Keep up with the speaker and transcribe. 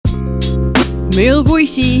Male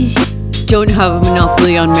voices don't have a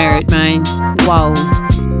monopoly on merit, man. Wow.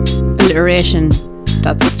 Alliteration.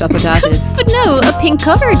 That's what that is. But no, a pink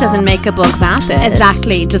cover doesn't make a book vapid.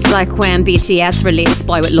 Exactly, just like when BTS released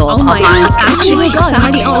Boy With Love. Oh my god. Actually,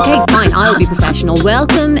 okay, fine, I'll be professional.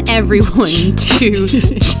 Welcome everyone to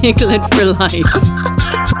Chiclet for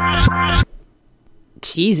Life.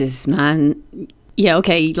 Jesus, man. Yeah,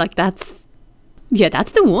 okay, like that's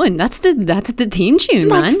the one. That's the theme tune,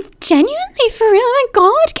 Like, man. genuinely, for real. Oh my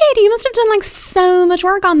god, Katie, you must have done like so much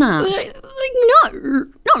work on that. Like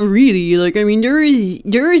not really. Like, I mean, there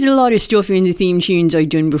is a lot of stuff in the theme tunes I've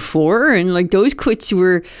done before, and like those cuts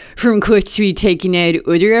were from cuts we'd taken out of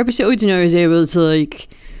other episodes, and I was able to like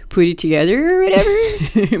put it together or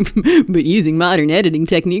whatever. But using modern editing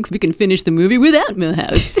techniques, we can finish the movie without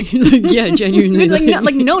Millhouse. Like, yeah, genuinely.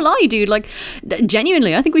 no lie, dude. Like,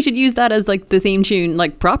 Genuinely, I think we should use that as like the theme tune,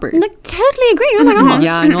 like proper. like totally agree. Oh my god.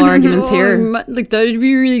 Yeah, no arguments here. Like, that'd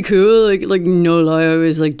be really cool. Like no lie, I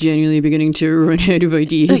was like genuinely beginning to run out of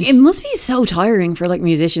ideas. Like, it must be so tiring for like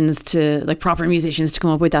proper musicians to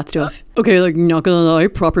come up with that stuff. Okay, like not gonna lie,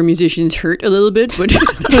 proper musicians hurt a little bit, but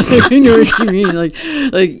you know what I mean. Like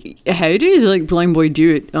how does like Blind Boy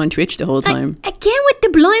do it on Twitch the whole time? Again with the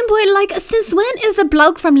blind boy, like, since when is a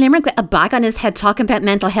bloke from Limerick with a bag on his head talking about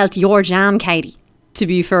mental health your jam, Katie? To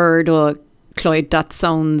be fair though, Clyde, that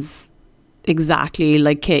sounds exactly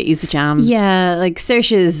like Katie's jam. Yeah, like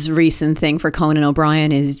Saoirse's recent thing for Conan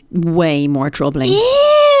O'Brien is way more troubling.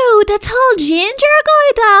 Ew, the tall ginger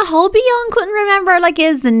guy that Hobie Young couldn't remember like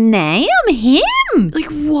his name, him. Like,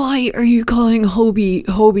 why are you calling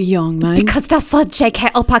Hobie Young, man? Because that's what J.K.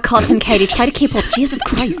 Uppa calls him, Katie. Try to keep up. Jesus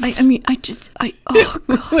Christ. Oh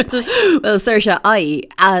God. Well, Saoirse, I,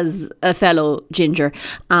 as a fellow ginger,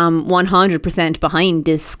 am 100% behind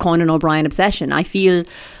this Conan O'Brien obsession. I feel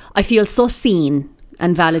so seen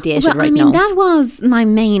and validated Well, right I mean, now. that was my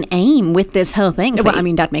main aim with this whole thing. Well, I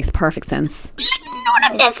mean, that makes perfect sense.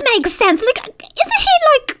 None of this makes sense. Like, isn't he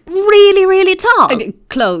like really, really tall?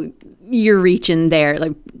 Chloe, you're reaching there.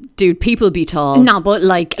 Like, dude, people be tall. No, but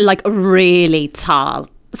like really tall.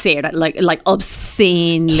 Sarah, like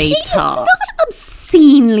obscenely tall. Not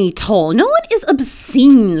obscenely tall. No one is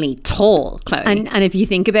obscenely tall, Chloe. And if you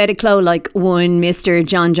think about it, Chloe, like one Mr.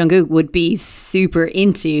 John Jungkook would be super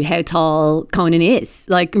into how tall Conan is.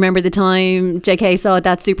 Like, remember the time JK saw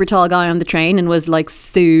that super tall guy on the train and was like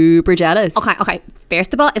super jealous? Okay.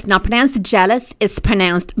 First of all, it's not pronounced jealous, it's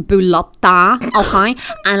pronounced bulopta, okay?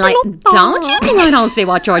 And like, don't you think I don't see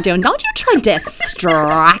what you're doing? Don't you try to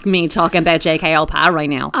distract me talking about JK Oppa right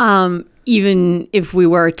now. Even if we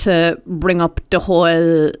were to bring up the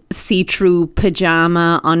whole see-through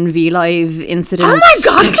pajama on V-Live incident. Oh my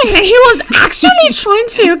god, Claire, he was actually trying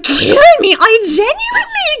to kill me. I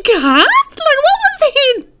genuinely can't. Like, what was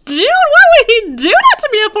he doing? Why would he do that to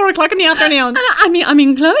me at 4 o'clock in the afternoon? I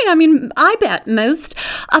mean, Chloe, I bet most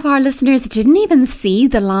of our listeners didn't even see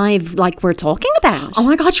the live like we're talking about. Oh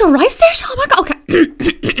my god, you're right, Sarah. Oh my god,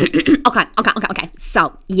 okay.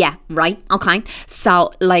 So, yeah, right, okay.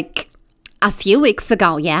 So, like, a few weeks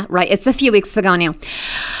ago, yeah, right, it's a few weeks ago now,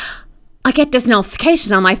 I get this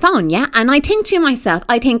notification on my phone, yeah, and I think to myself,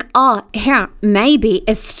 oh, here, maybe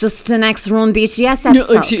it's just the next Run BTS episode.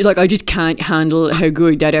 No, actually, like, I just can't handle how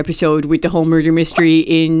good that episode with the whole murder mystery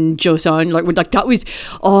in Joseon, like that was,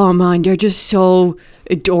 oh man, they're just so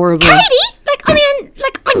adorable. Katie, like, I mean,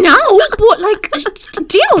 like, I know, but like,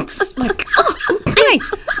 dudes, like, oh, anyway,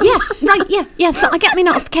 yeah, right, yeah, so I get my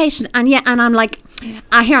notification, and I'm like,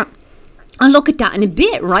 here, I look at that in a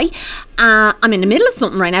bit, right? I'm in the middle of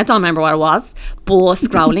something right now. I don't remember what it was. But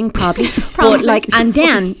scrolling, probably. But like, and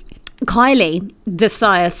then Kylie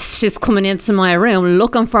decides she's coming into my room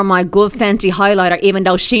looking for my good Fenty highlighter, even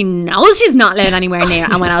though she knows she's not laying anywhere near.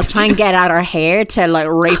 And when I was trying to get out her hair to like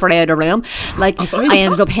rape her out of the room, like I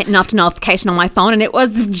ended up hitting off the notification on my phone, and it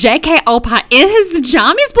was JK Oppa in his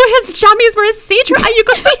jammies, but his jammies were see-through, and you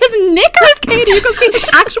could see his knickers, Katie. You could see his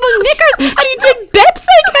actual knickers, and he did Bepse,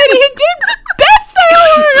 Katie. He did Bepse.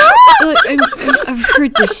 I've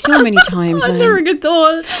heard this so many times, man. Never get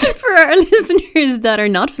thought. For our listeners that are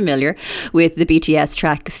not familiar with the BTS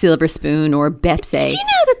track Silver Spoon or Bepse. Did you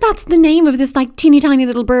know that that's the name of this like teeny tiny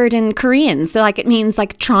little bird in Korean? So like it means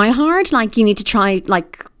like try hard, like you need to try,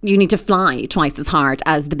 like you need to fly twice as hard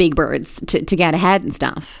as the big birds to get ahead and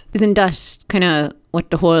stuff. Isn't that kind of what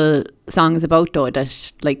the whole song is about though?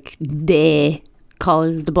 That like they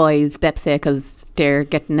call the boys Bepse because they're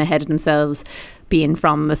getting ahead of themselves, being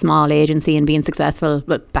from a small agency and being successful,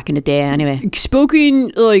 but back in the day anyway.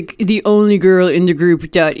 Spoken like the only girl in the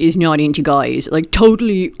group that is not into guys, like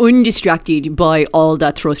totally undistracted by all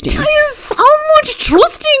that thrusting. So much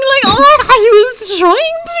trusting, like, oh my god, he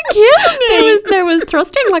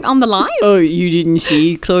thrusting like on the live. Oh, you didn't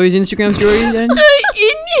see Chloe's Instagram story then?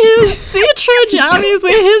 In his citra jammies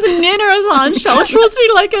with his knitters on, show trusting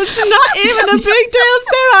like it's not even a big deal,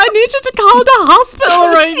 Sarah. I need you to call the hospital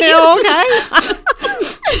right now, okay?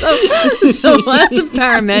 So while the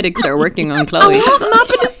paramedics are working on Chloe, I want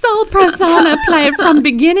Mapping the Soul persona played from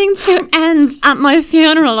beginning to end at my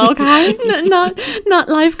funeral, okay? Not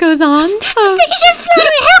life goes on. How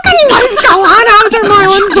can life go on After my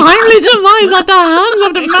untimely demise at the hands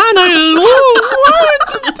of the man I love.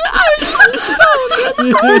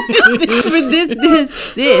 but this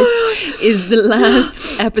is the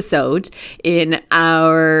last episode in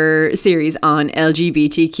our series on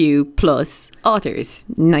LGBTQ plus authors.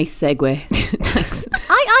 Nice segue. Thanks.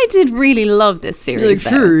 I did really love this series.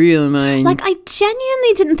 Like, for real, man. Like, I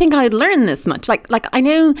genuinely didn't think I'd learn this much. Like I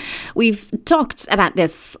know we've talked about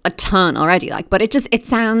this a ton already, like, but it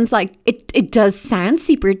sounds like it does sound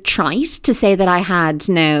super trite to say that I had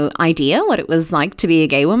no idea what it was like to be a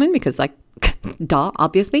gay woman, because like duh,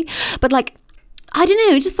 obviously. But like, I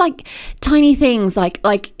don't know, just like tiny things like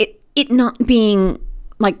it not being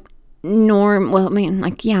like norm. Well, I mean,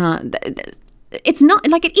 like, yeah, it's not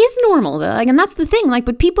like, it is normal though, like, and that's the thing, like,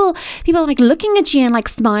 but people like looking at you and like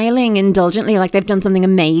smiling indulgently like they've done something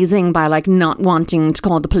amazing by like not wanting to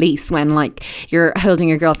call the police when like you're holding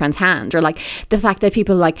your girlfriend's hand, or like the fact that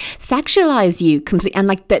people like sexualize you completely, and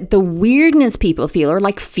like the weirdness people feel, or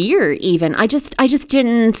like fear even. I just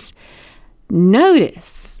didn't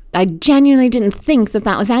notice. I genuinely didn't think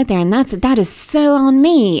that was out there, and that is so on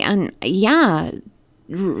me. And yeah,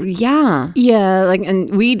 like,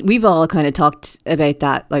 and we've all kind of talked about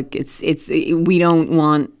that. Like, it's we don't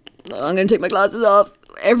want, I'm gonna take my glasses off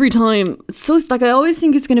every time. It's so, like, I always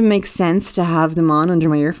think it's gonna make sense to have them on under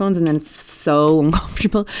my earphones, and then it's so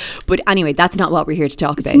uncomfortable. But anyway, that's not what we're here to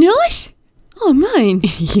talk about. It's not? Oh, mine.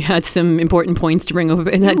 You had some important points to bring up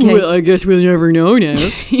in that case. Well, I guess we'll never know now.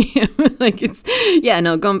 Yeah, like,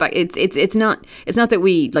 going back, it's not that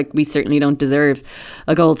we certainly don't deserve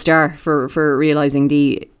a gold star for realizing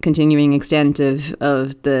the continuing extent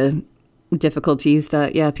of the difficulties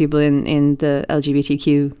that people in the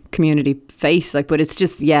LGBTQ community face. Like, but it's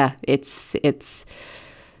just, we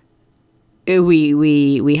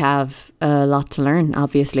have a lot to learn,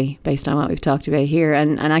 obviously, based on what we've talked about here,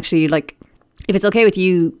 and actually, like, if it's okay with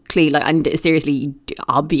you, Clee, like, and seriously, you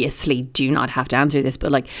obviously do not have to answer this,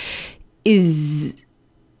 but like, is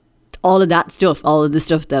all of that stuff, all of the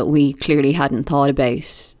stuff that we clearly hadn't thought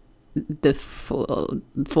about, the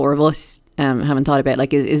four of us haven't thought about,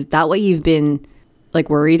 like, is that what you've been like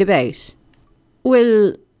worried about?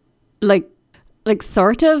 Well, like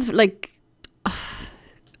sort of like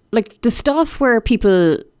the stuff where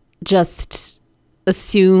people just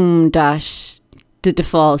assume that the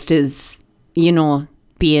default is, you know,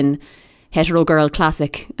 being hetero girl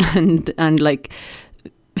classic, and like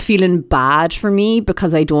feeling bad for me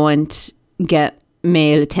because I don't get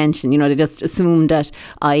male attention. You know, they just assume that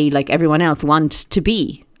I, like everyone else, want to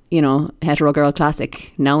be, you know, hetero girl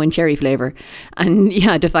classic, now in cherry flavour. And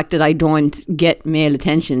yeah, the fact that I don't get male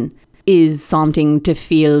attention is something to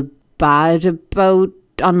feel bad about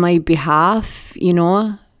on my behalf, you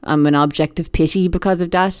know. I'm an object of pity because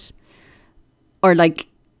of that. Or like,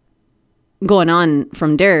 going on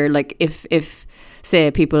from there, like if say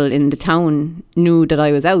people in the town knew that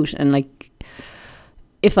I was out, and like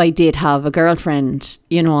if I did have a girlfriend,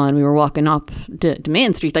 you know, and we were walking up the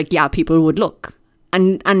main street, like, yeah, people would look,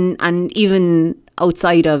 and even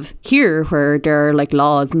outside of here where there are like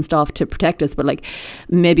laws and stuff to protect us, but like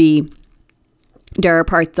maybe there are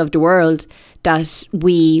parts of the world that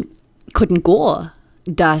we couldn't go,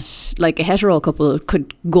 that like a hetero couple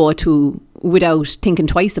could go to without thinking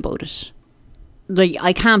twice about it. Like,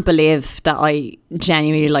 I can't believe that I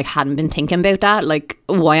genuinely like hadn't been thinking about that. Like,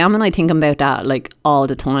 why am I thinking about that like all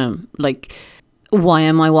the time? Like, why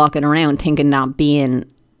am I walking around thinking that being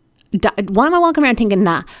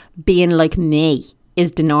like me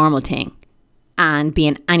is the normal thing, and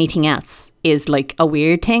being anything else is like a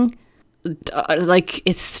weird thing? Like,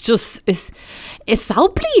 it's so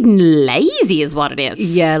bleeding lazy is what it is.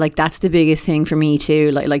 Yeah, like, that's the biggest thing for me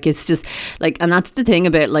too. Like it's just like, and that's the thing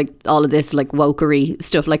about like all of this like wokery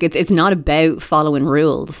stuff. Like, it's not about following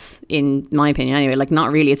rules, in my opinion anyway. Like,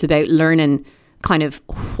 not really. It's about learning kind of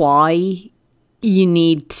why you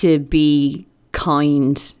need to be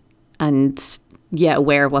kind and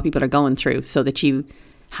aware of what people are going through, so that you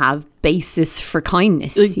have basis for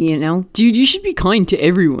kindness, you know? Dude, you should be kind to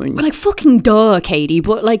everyone. Like, fucking duh, Katie.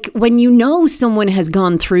 But like, when you know someone has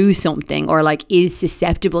gone through something or like is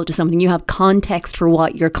susceptible to something, you have context for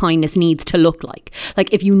what your kindness needs to look like.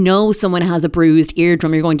 Like, if you know someone has a bruised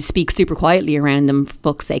eardrum, you're going to speak super quietly around them, for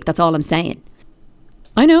fuck's sake. That's all I'm saying.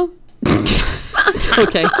 I know.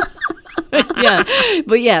 Okay.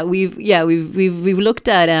 We've looked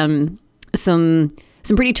at some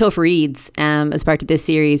pretty tough reads as part of this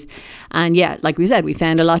series, and yeah, like we said, we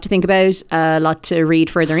found a lot to think about, a lot to read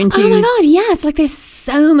further into. Oh my god, yes, like there's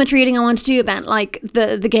so much reading I want to do about like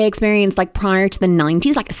the gay experience like prior to the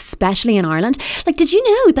 90s, like especially in Ireland. Like, did you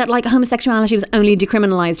know that like homosexuality was only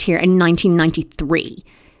decriminalised here in 1993?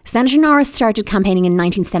 Senator Norris started campaigning in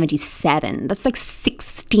 1977. That's like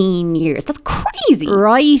 16 years. That's crazy.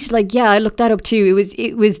 Right? Like, yeah, I looked that up too.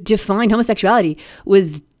 It was defined, homosexuality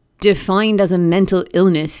was defined as a mental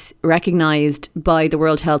illness recognised by the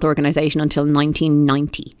World Health Organization until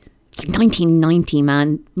 1990. Like 1990,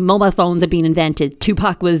 man. Mobile phones had been invented.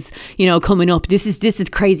 Tupac was, you know, coming up. This is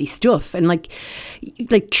crazy stuff. And like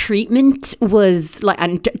treatment was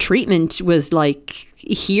like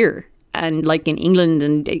here and like in England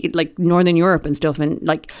and like Northern Europe and stuff, and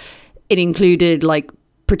like it included like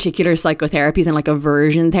particular psychotherapies and like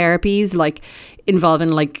aversion therapies, like involving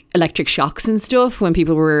like electric shocks and stuff when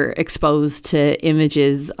people were exposed to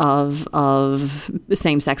images of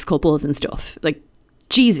same-sex couples and stuff. Like,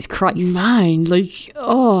 Jesus Christ, man, like,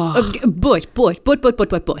 oh. But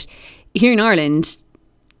here in Ireland,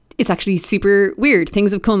 it's actually super weird.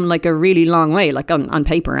 Things have come like a really long way, like on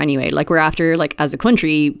paper anyway. Like, we're after, like, as a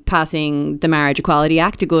country, passing the Marriage Equality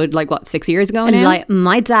Act a good, like, what, 6 years ago now? Like,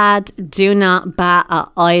 my dad do not bat an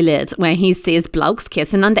eyelid when he sees blokes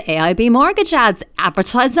kissing on the AIB mortgage ads.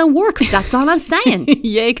 Advertising works, that's all I'm saying.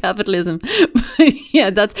 Yay, capitalism. But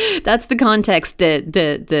yeah, that's the context,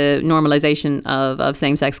 the normalisation of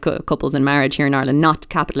same-sex couples in marriage here in Ireland, not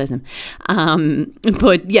capitalism.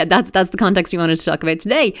 But yeah, that's the context we wanted to talk about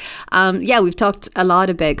today. We've talked a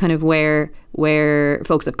lot about kind of where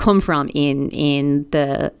folks have come from in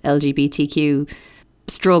the LGBTQ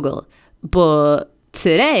struggle, but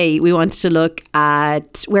today we wanted to look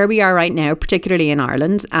at where we are right now, particularly in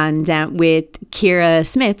Ireland, and with Ciara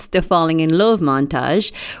Smith's The Falling in Love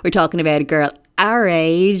montage. We're talking about a girl our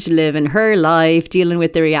age living her life, dealing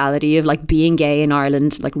with the reality of like being gay in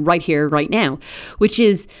Ireland, like right here, right now, which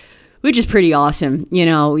is pretty awesome. You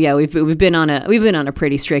know, yeah, we've been on a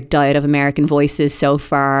pretty strict diet of American voices so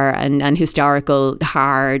far, and historical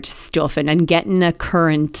hard stuff, and getting a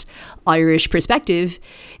current Irish perspective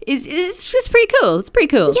is just pretty cool. It's pretty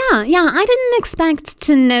cool. Yeah. I didn't expect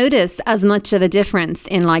to notice as much of a difference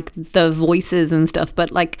in like the voices and stuff, but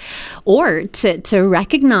like, or to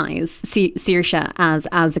recognize Saoirse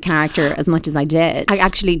as a character as much as I did. I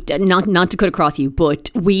actually, not to cut across you, but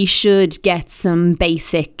we should get some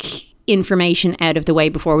basic information out of the way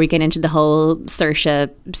before we get into the whole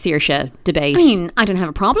Saoirse debate. I mean, I don't have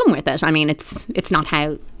a problem with it. I mean, it's not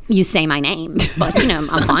how you say my name, but you know,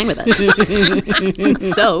 I'm fine with it.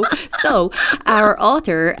 So our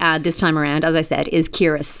author this time around, as I said, is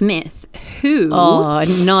Ciara Smith, who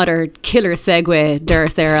another killer segue there,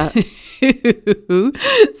 Sarah. who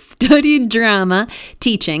studied drama,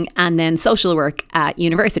 teaching, and then social work at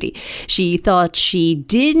university. She thought she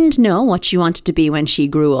didn't know what she wanted to be when she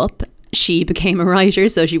grew up. She became a writer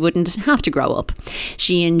so she wouldn't have to grow up.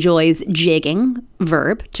 She enjoys jigging,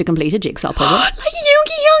 verb, to complete a jigsaw puzzle. Like Yogi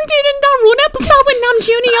Young did in that one episode when Nam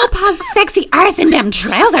Juni has sexy arse in them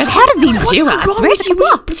trousers. How does he do it? What's wrong with you?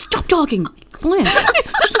 What? Stop talking. Fine.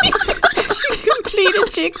 Complete a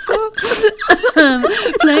jigsaw.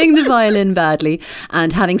 Playing the violin badly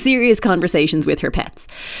and having serious conversations with her pets.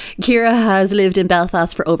 Ciara has lived in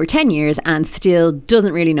Belfast for over 10 years and still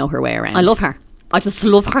doesn't really know her way around. I love her. I just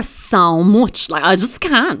love her so much. Like, I just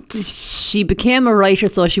can't. She became a writer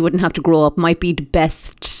so she wouldn't have to grow up. Might be the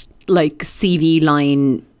best, like, CV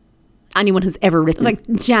line anyone has ever written. Like,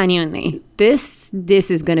 genuinely. This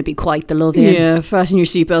is going to be quite the love in. Yeah, fasten your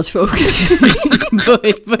seatbelts, folks.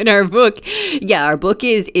 but our book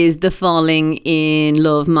is The Falling in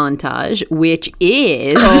Love montage, which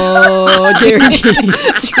is there it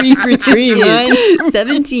is. 3 for 3, man.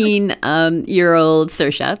 17-year-old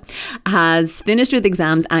Saoirse has finished with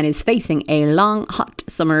exams and is facing a long, hot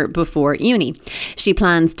summer before uni. She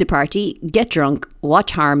plans to party, get drunk,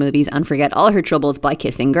 watch horror movies, and forget all her troubles by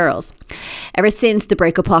kissing girls. Ever since the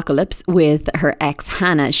break-apocalypse with her ex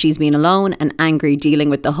Hannah, she's been alone and angry, dealing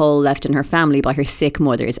with the hole left in her family by her sick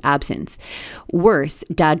mother's absence. Worse,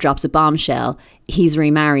 Dad drops a bombshell. He's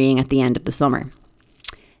remarrying at the end of the summer.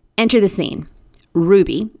 Enter the scene.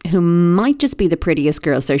 Ruby, who might just be the prettiest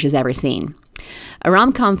girl Saoirse's ever seen. A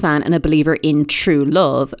rom-com fan and a believer in true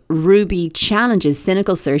love, Ruby challenges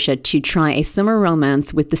cynical Saoirse to try a summer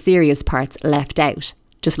romance with the serious parts left out,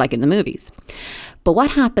 just like in the movies. But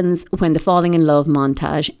what happens when the falling in love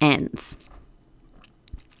montage ends?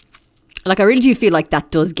 Like, I really do feel like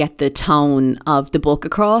that does get the tone of the book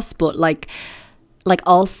across, but like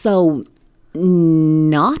also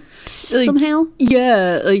not somehow.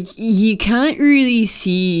 Yeah, like you can't really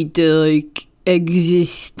see the like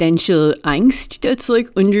existential angst that's like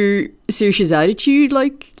under Saoirse's attitude.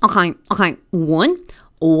 Like, okay. One,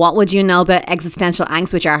 what would you know about existential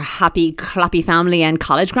angst with your happy, clappy family and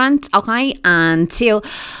college grant? Okay, and two,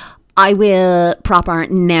 I will proper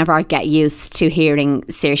never get used to hearing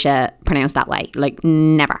Saoirse pronounced that way. Like,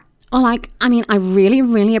 never. Oh, like, I mean, I really,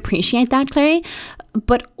 really appreciate that, Clary.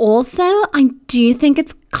 But also, I do think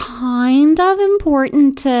it's kind of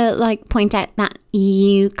important to, like, point out that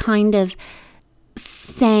you kind of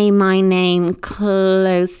say my name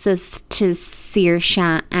closest to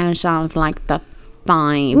Saoirse out of, like, the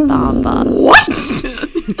 5 of us.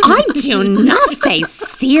 What? I do not say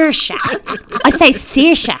Saoirse. I say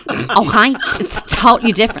Saoirse. Okay? It's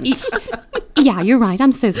totally different. Yeah, you're right.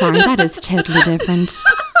 I'm so sorry. That is totally different.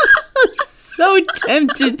 so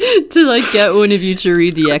tempted to like get one of you to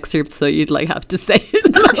read the excerpt so you'd like have to say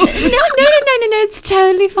it. No, it's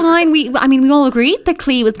totally fine. We all agreed that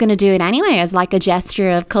Clee was going to do it anyway as like a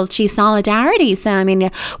gesture of culty solidarity. So, I mean, you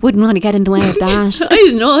wouldn't want to get in the way of that. I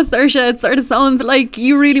don't know, Saoirse, it sort of sounds like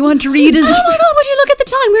you really want to read it. Oh my God, would you look at the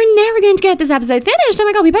time? We're never going to get this episode finished. Oh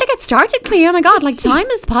my God, we better get started, Clee. Oh my God, like time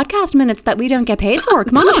is podcast minutes that we don't get paid for.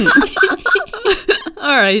 Come on.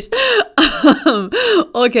 All right.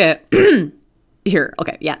 Okay. Here.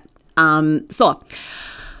 Okay. Yeah. So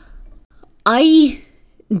I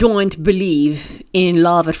don't believe in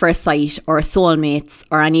love at first sight or soulmates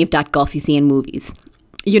or any of that guff you see in movies.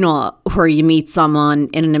 You know, where you meet someone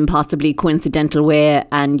in an impossibly coincidental way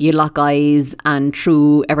and you lock eyes and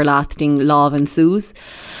true everlasting love ensues.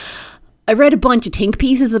 I read a bunch of think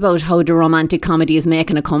pieces about how the romantic comedy is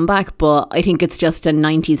making a comeback, but I think it's just a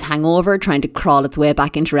 90s hangover trying to crawl its way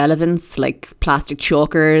back into relevance, like plastic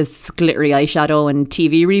chokers, glittery eyeshadow and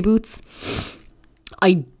TV reboots.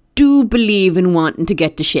 I do believe in wanting to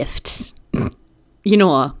get the shift. You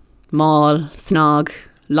know, maul, snog,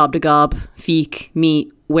 lob de gob, feek,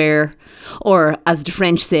 meet, wear, or as the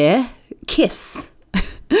French say, kiss.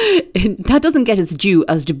 That doesn't get its due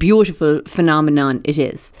as the beautiful phenomenon it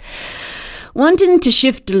is. Wanting to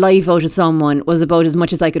shift the life out of someone was about as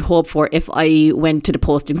much as I could hope for if I went to the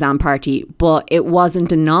post-exam party, but it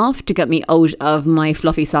wasn't enough to get me out of my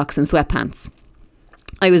fluffy socks and sweatpants.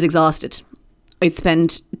 I was exhausted. I'd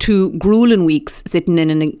spent 2 grueling weeks sitting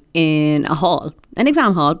in a hall, an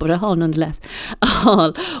exam hall, but a hall nonetheless, a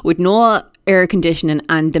hall with no air conditioning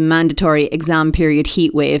and the mandatory exam period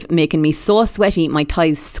heat wave making me so sweaty my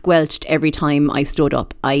thighs squelched every time I stood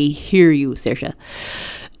up. I hear you, Saoirse.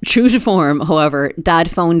 True to form, however, Dad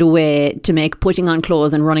found a way to make putting on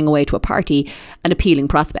clothes and running away to a party an appealing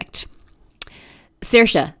prospect.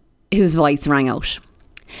 Saoirse, his voice rang out.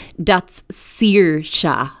 That's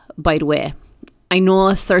Saoirse, by the way. I know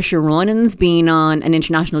Saoirse Ronan's been on an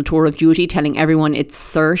international tour of duty telling everyone it's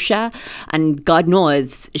Saoirse, and God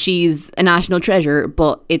knows she's a national treasure,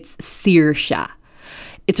 but it's Saoirse.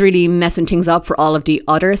 It's really messing things up for all of the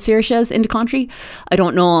other Saoirses in the country. I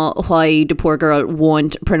don't know why the poor girl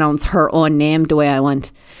won't pronounce her own name the way I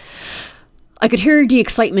want. I could hear the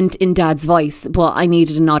excitement in Dad's voice, but I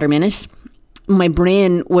needed another minute. My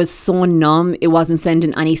brain was so numb it wasn't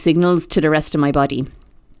sending any signals to the rest of my body.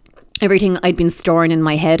 Everything I'd been storing in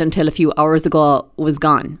my head until a few hours ago was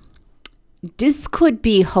gone. This could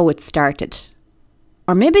be how it started.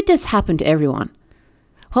 Or maybe this happened to everyone.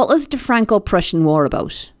 What was the Franco-Prussian War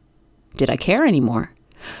about? Did I care anymore?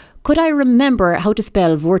 Could I remember how to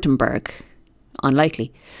spell Württemberg?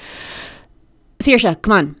 Unlikely. Saoirse,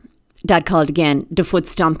 come on, Dad called again, the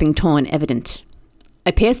foot-stomping tone evident.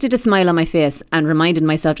 I pasted a smile on my face and reminded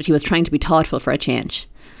myself that he was trying to be thoughtful for a change.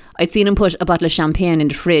 I'd seen him put a bottle of champagne in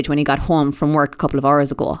the fridge when he got home from work a couple of hours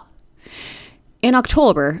ago. In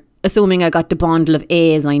October, assuming I got the bundle of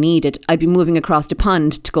A's I needed, I'd be moving across the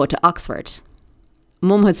pond to go to Oxford.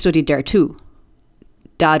 Mum had studied there too.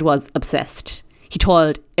 Dad was obsessed. He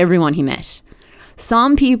told everyone he met.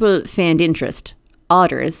 Some people feigned interest.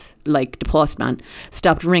 Others, like the postman,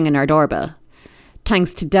 stopped ringing our doorbell.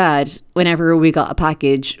 Thanks to Dad, whenever we got a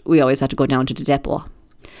package, we always had to go down to the depot.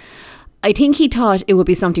 I think he thought it would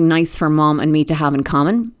be something nice for Mum and me to have in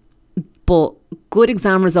common, but good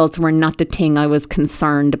exam results were not the thing I was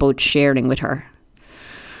concerned about sharing with her.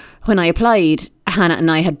 When I applied, Hannah and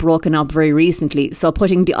I had broken up very recently, so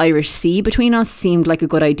putting the Irish Sea between us seemed like a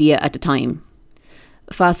good idea at the time.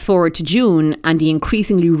 Fast forward to June, and the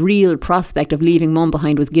increasingly real prospect of leaving Mum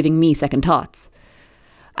behind was giving me second thoughts.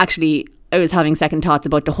 Actually, I was having second thoughts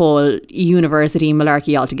about the whole university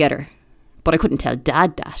malarkey altogether. But I couldn't tell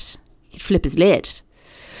Dad that. He'd flip his lid.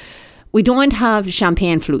 "We don't have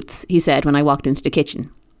champagne flutes," he said when I walked into the kitchen.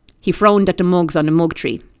 He frowned at the mugs on the mug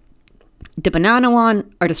tree. "The banana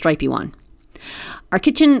one or the stripy one?" Our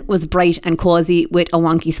kitchen was bright and cosy with a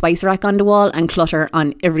wonky spice rack on the wall and clutter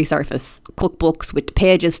on every surface. Cookbooks with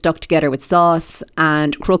pages stuck together with sauce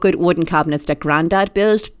and crooked wooden cabinets that Grandad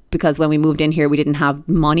built because when we moved in here we didn't have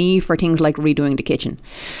money for things like redoing the kitchen.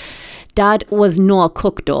 Dad was no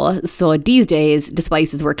cook though, so these days the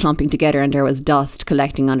spices were clumping together and there was dust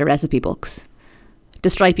collecting on the recipe books. "The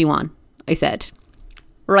stripy one," I said.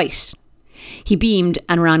 "Right." He beamed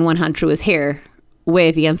and ran one hand through his hair,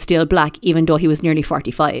 wavy and still black even though he was nearly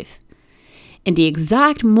 45. In the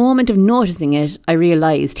exact moment of noticing it, I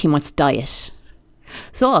realised he must dye it.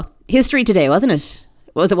 So, history today, wasn't it?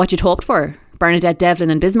 Was it what you'd hoped for? Bernadette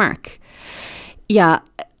Devlin and Bismarck? Yeah,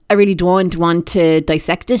 I really don't want to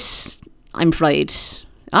dissect it. I'm fried.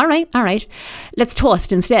 All right. Let's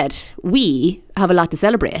toast instead. We have a lot to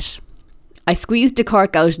celebrate. I squeezed the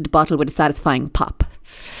cork out of the bottle with a satisfying pop.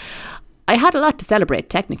 I had a lot to celebrate,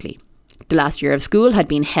 technically. The last year of school had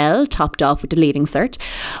been hell, topped off with the leaving cert,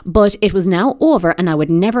 but it was now over and I would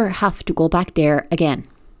never have to go back there again.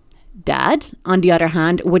 Dad, on the other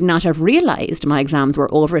hand, would not have realised my exams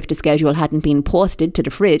were over if the schedule hadn't been posted to the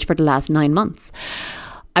fridge for the last 9 months.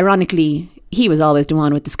 Ironically, he was always the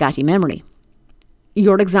one with the scatty memory.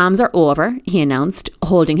 "Your exams are over," he announced,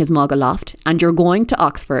 holding his mug aloft, "and you're going to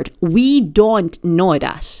Oxford." "We don't know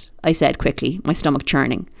that," I said quickly, my stomach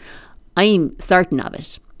churning. "I'm certain of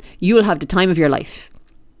it. You'll have the time of your life."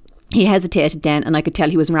 He hesitated then, and I could tell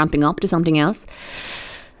he was ramping up to something else.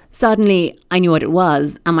 Suddenly, I knew what it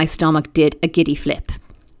was, and my stomach did a giddy flip.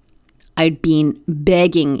 I'd been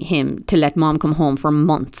begging him to let Mom come home for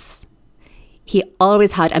months. He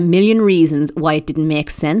always had a million reasons why it didn't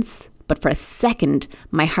make sense, but for a second,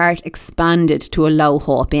 my heart expanded to allow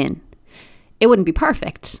hope in. It wouldn't be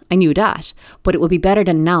perfect, I knew that, but it would be better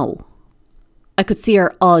than now. I could see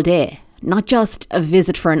her all day, not just a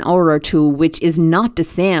visit for an hour or two, which is not the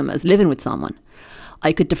same as living with someone.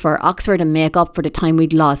 I could defer Oxford and make up for the time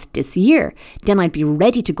we'd lost this year. Then I'd be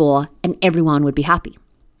ready to go and everyone would be happy.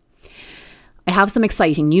 I have some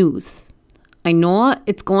exciting news. I know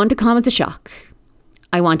it's going to come as a shock.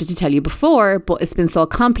 I wanted to tell you before, but it's been so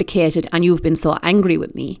complicated and you've been so angry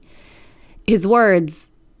with me. His words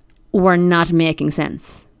were not making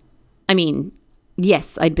sense. I mean,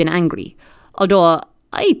 yes, I'd been angry, although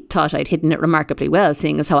I thought I'd hidden it remarkably well,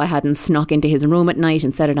 seeing as how I hadn't snuck into his room at night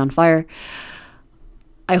and set it on fire.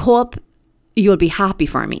 "I hope you'll be happy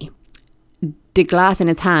for me." The glass in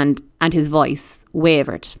his hand and his voice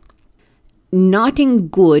wavered. Nothing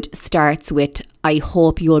good starts with "I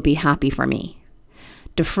hope you'll be happy for me."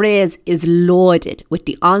 The phrase is loaded with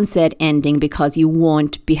the onset ending because you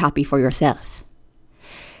won't be happy for yourself.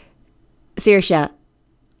 "Saoirse,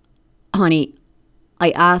 honey,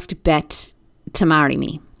 I asked Bet to marry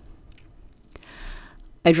me."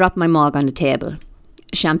 I dropped my mug on the table,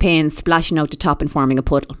 champagne splashing out the top and forming a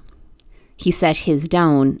puddle. He set his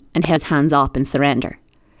down and held his hands up in surrender.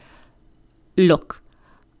 "Look,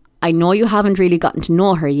 I know you haven't really gotten to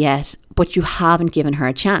know her yet, but you haven't given her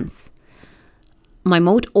a chance." My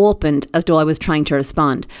mouth opened as though I was trying to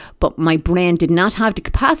respond, but my brain did not have the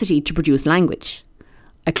capacity to produce language.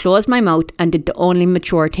 I closed my mouth and did the only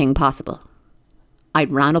mature thing possible. I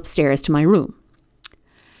ran upstairs to my room.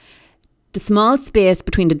 The small space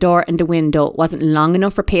between the door and the window wasn't long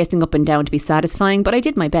enough for pacing up and down to be satisfying, but I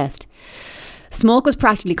did my best. Smoke was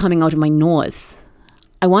practically coming out of my nose.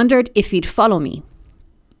 I wondered if he'd follow me.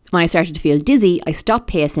 When I started to feel dizzy, I stopped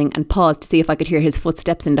pacing and paused to see if I could hear his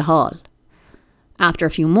footsteps in the hall. After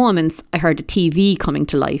a few moments, I heard the TV coming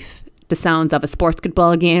to life, the sounds of a sports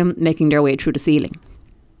football game making their way through the ceiling.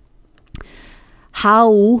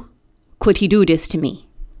 How could he do this to me?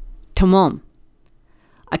 To Mum?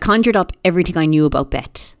 I conjured up everything I knew about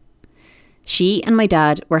Bet. She and my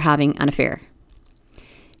dad were having an affair.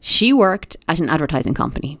 She worked at an advertising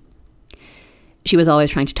company. She was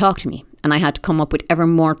always trying to talk to me, and I had to come up with ever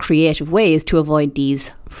more creative ways to avoid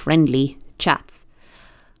these friendly chats.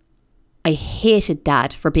 I hated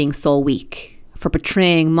Dad for being so weak, for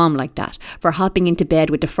betraying Mum like that, for hopping into bed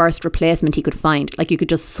with the first replacement he could find, like you could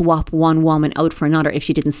just swap one woman out for another if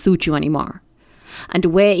she didn't suit you anymore. And the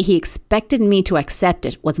way he expected me to accept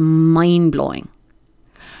it was mind-blowing.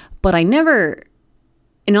 But I never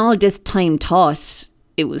in all this time thought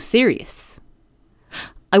it was serious.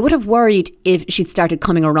 I would have worried if she'd started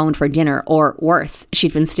coming around for dinner, or worse,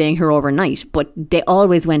 she'd been staying here overnight, but they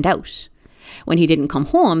always went out. When he didn't come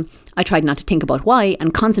home, I tried not to think about why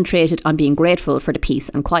and concentrated on being grateful for the peace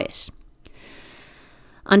and quiet.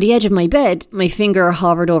 On the edge of my bed, my finger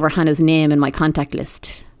hovered over Hannah's name in my contact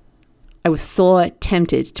list. I was so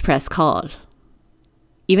tempted to press call.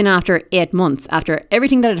 Even after 8 months, after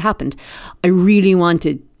everything that had happened, I really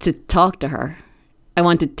wanted to talk to her. I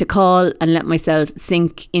wanted to call and let myself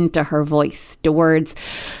sink into her voice, the words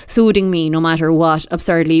soothing me no matter what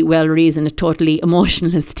absurdly well-reasoned, totally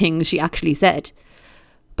emotionless thing she actually said.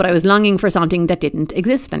 But I was longing for something that didn't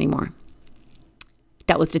exist anymore.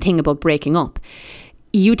 That was the thing about breaking up.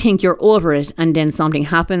 You think you're over it and then something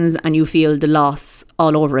happens and you feel the loss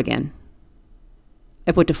all over again.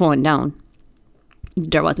 I put the phone down.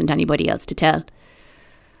 There wasn't anybody else to tell.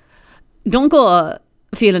 Don't go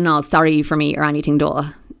feeling all sorry for me or anything though.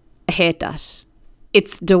 I hate that.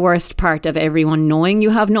 It's the worst part of everyone knowing you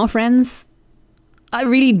have no friends. I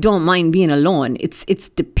really don't mind being alone. It's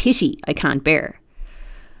the pity I can't bear.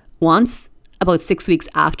 Once, about 6 weeks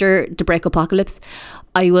after the breakup apocalypse,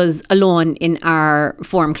 I was alone in our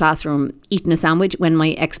form classroom eating a sandwich when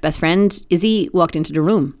my ex-best friend, Izzy, walked into the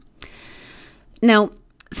room. Now,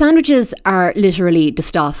 sandwiches are literally the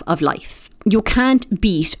stuff of life. You can't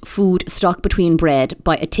beat food stuck between bread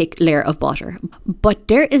by a thick layer of butter. But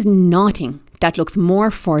there is nothing that looks more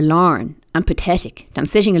forlorn and pathetic than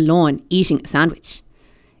sitting alone eating a sandwich.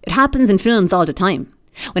 It happens in films all the time.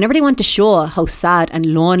 Whenever they want to show how sad and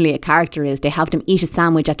lonely a character is, they have them eat a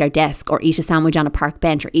sandwich at their desk, or eat a sandwich on a park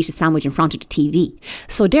bench, or eat a sandwich in front of the TV.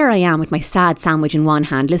 So there I am with my sad sandwich in one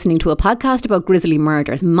hand, listening to a podcast about grisly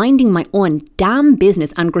murders, minding my own damn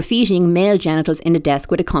business and graffitiing male genitals in the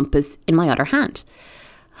desk with a compass in my other hand.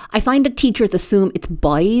 I find that teachers assume it's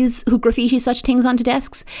boys who graffiti such things onto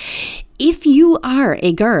desks. If you are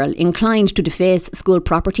a girl inclined to deface school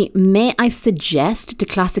property, may I suggest the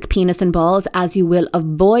classic penis and balls, as you will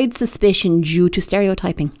avoid suspicion due to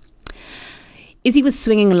stereotyping. Izzy was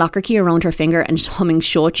swinging a locker key around her finger and humming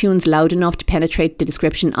show tunes loud enough to penetrate the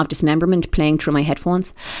description of dismemberment playing through my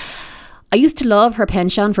headphones. I used to love her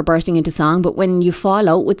penchant for bursting into song, but when you fall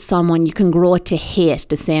out with someone, you can grow to hate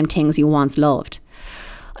the same things you once loved.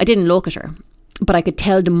 I didn't look at her, but I could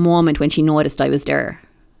tell the moment when she noticed I was there.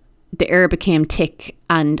 The air became thick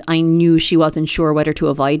and I knew she wasn't sure whether to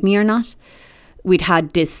avoid me or not. We'd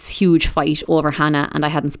had this huge fight over Hannah and I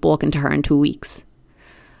hadn't spoken to her in 2 weeks.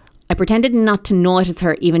 I pretended not to notice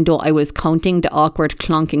her even though I was counting the awkward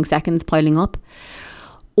clonking seconds piling up.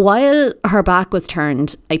 While her back was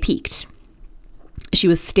turned, I peeked. She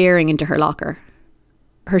was staring into her locker.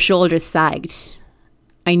 Her shoulders sagged.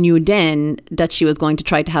 I knew then that she was going to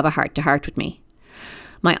try to have a heart-to-heart with me.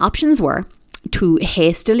 My options were to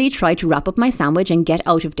hastily try to wrap up my sandwich and get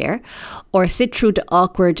out of there, or sit through the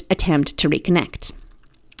awkward attempt to reconnect.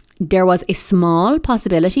 There was a small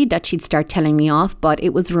possibility that she'd start telling me off, but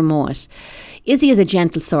it was remote. Izzy is a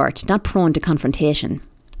gentle sort, not prone to confrontation.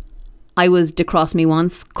 I was the cross me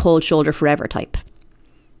once, cold shoulder forever type.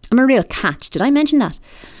 I'm a real catch, did I mention that?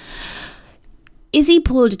 Izzy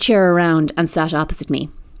pulled a chair around and sat opposite me.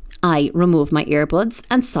 I removed my earbuds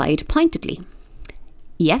and sighed pointedly.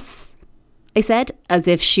 Yes, I said, as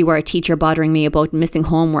if she were a teacher bothering me about missing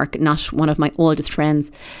homework, not one of my oldest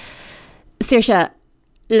friends. Saoirse,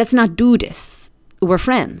 let's not do this. We're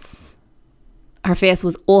friends. Her face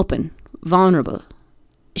was open, vulnerable.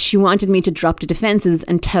 She wanted me to drop the defences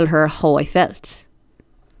and tell her how I felt.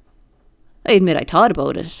 I admit I thought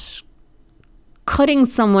about it. Cutting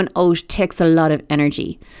someone out takes a lot of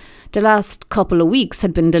energy. The last couple of weeks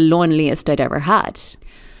had been the loneliest I'd ever had.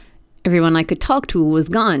 Everyone I could talk to was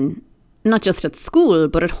gone. Not just at school,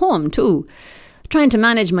 but at home too. Trying to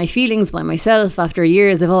manage my feelings by myself after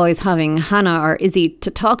years of always having Hannah or Izzy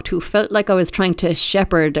to talk to felt like I was trying to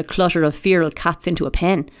shepherd a clutter of feral cats into a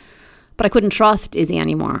pen. But I couldn't trust Izzy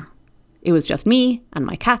anymore. It was just me and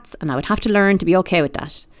my cats, and I would have to learn to be okay with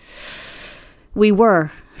that. We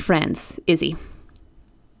were friends, Izzy.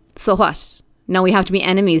 So what? Now we have to be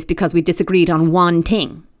enemies because we disagreed on one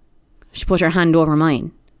thing. She put her hand over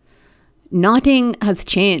mine. Nothing has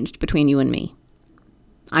changed between you and me.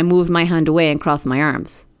 I moved my hand away and crossed my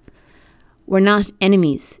arms. We're not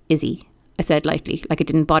enemies, Izzy, I said lightly, like it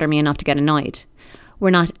didn't bother me enough to get annoyed.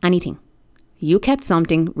 We're not anything. You kept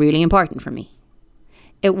something really important from me.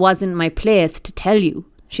 It wasn't my place to tell you,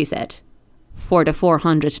 she said, for the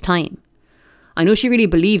 400th time. I knew she really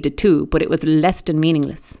believed it too, but it was less than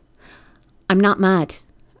meaningless. I'm not mad,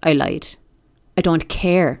 I lied. I don't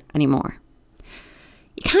care anymore.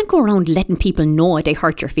 You can't go around letting people know they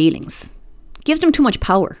hurt your feelings. It gives them too much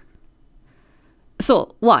power.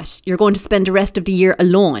 So, what? You're going to spend the rest of the year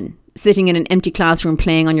alone, sitting in an empty classroom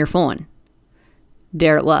playing on your phone?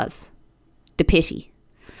 There it was. The pity.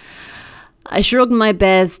 I shrugged my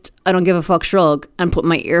best, I don't give a fuck shrug, and put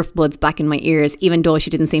my earbuds back in my ears, even though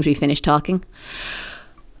she didn't seem to be finished talking.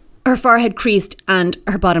 Her forehead creased and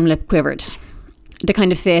her bottom lip quivered. The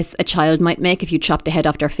kind of face a child might make if you chopped the head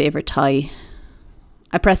off their favourite toy.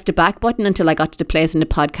 I pressed the back button until I got to the place in the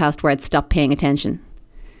podcast where I'd stopped paying attention.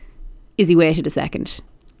 Izzy waited a second.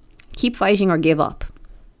 Keep fighting or give up.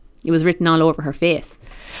 It was written all over her face.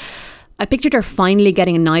 I pictured her finally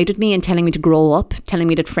getting annoyed with me and telling me to grow up, telling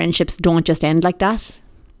me that friendships don't just end like that.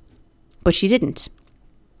 But she didn't.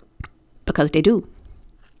 Because they do.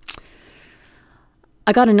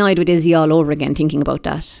 I got annoyed with Izzy all over again thinking about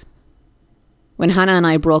that. When Hannah and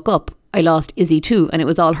I broke up, I lost Izzy too, and it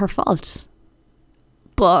was all her fault.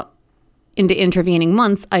 But in the intervening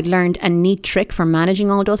months, I'd learned a neat trick for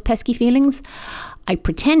managing all those pesky feelings. I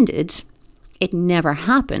pretended it never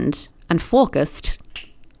happened and focused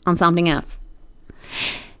on something else.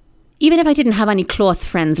 Even if I didn't have any close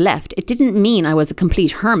friends left, it didn't mean I was a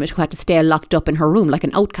complete hermit who had to stay locked up in her room like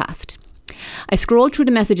an outcast. I scrolled through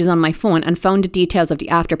the messages on my phone and found the details of the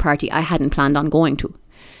after party I hadn't planned on going to.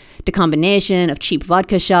 The combination of cheap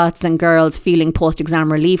vodka shots and girls feeling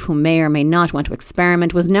post-exam relief who may or may not want to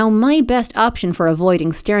experiment was now my best option for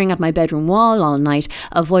avoiding staring at my bedroom wall all night,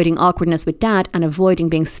 avoiding awkwardness with Dad, and avoiding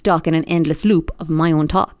being stuck in an endless loop of my own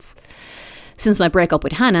thoughts. Since my breakup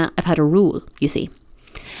with Hannah, I've had a rule, you see.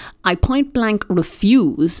 I point blank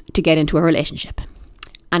refuse to get into a relationship.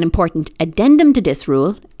 An important addendum to this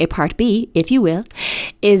rule, a part B, if you will,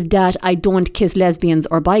 is that I don't kiss lesbians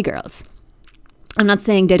or bi girls. I'm not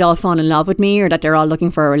saying they'd all fall in love with me or that they're all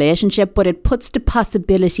looking for a relationship, but it puts the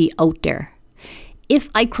possibility out there. If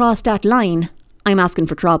I cross that line, I'm asking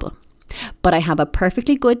for trouble. But I have a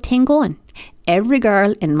perfectly good thing going. Every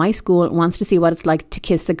girl in my school wants to see what it's like to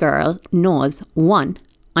kiss a girl, knows, 1,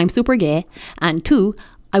 I'm super gay, and 2,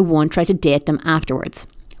 I won't try to date them afterwards.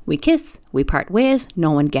 We kiss, we part ways,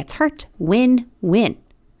 no one gets hurt, win, win.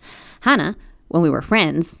 Hannah, when we were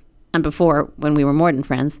friends, and before when we were more than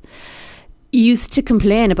friends, used to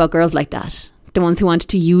complain about girls like that, the ones who wanted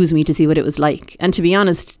to use me to see what it was like. And to be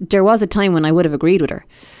honest, there was a time when I would have agreed with her.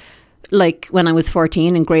 Like when I was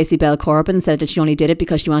 14 and Gracie Bell Corbin said that she only did it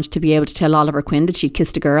because she wanted to be able to tell Oliver Quinn that she'd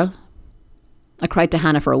kissed a girl. I cried to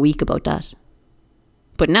Hannah for a week about that.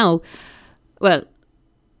 But now, well,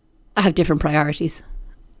 I have different priorities.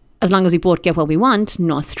 As long as we both get what we want,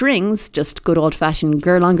 no strings, just good old-fashioned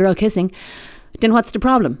girl-on-girl kissing, then what's the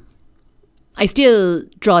problem? I still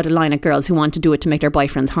draw the line at girls who want to do it to make their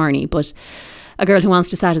boyfriends horny, but a girl who wants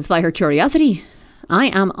to satisfy her curiosity, I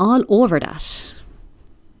am all over that.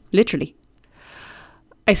 Literally.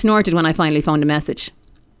 I snorted when I finally found a message.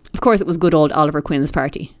 Of course, it was good old Oliver Quinn's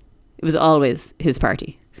party. It was always his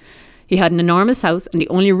party. He had an enormous house, and the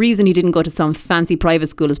only reason he didn't go to some fancy private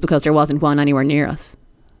school is because there wasn't one anywhere near us.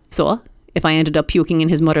 So, if I ended up puking in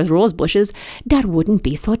his mother's rose bushes, that wouldn't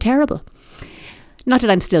be so terrible. Not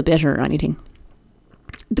that I'm still bitter or anything.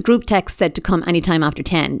 The group text said to come anytime after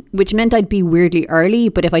 10, which meant I'd be weirdly early,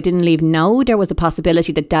 but if I didn't leave now, there was a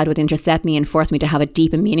possibility that Dad would intercept me and force me to have it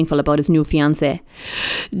deep and meaningful about his new fiancée.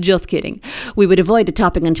 Just kidding. We would avoid the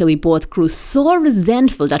topic until we both grew so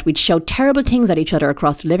resentful that we'd shout terrible things at each other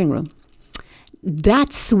across the living room.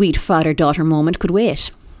 That sweet father-daughter moment could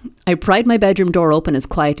wait. I pried my bedroom door open as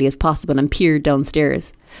quietly as possible and peered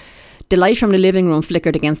downstairs. The light from the living room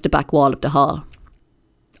flickered against the back wall of the hall.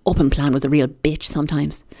 Open plan was a real bitch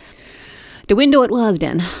sometimes. The window it was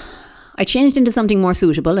then. I changed into something more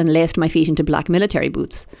suitable and laced my feet into black military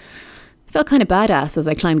boots. I felt kind of badass as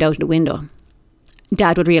I climbed out of the window.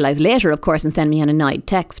 Dad would realise later, of course, and send me an annoyed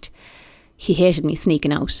text. He hated me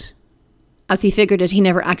sneaking out. As he figured that he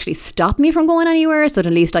never actually stopped me from going anywhere, so the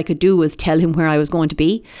least I could do was tell him where I was going to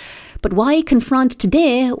be. But why confront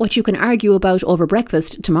today what you can argue about over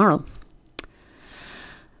breakfast tomorrow?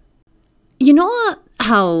 You know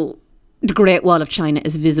how the Great Wall of China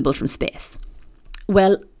is visible from space?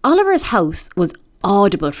 Well, Oliver's house was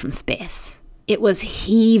audible from space. It was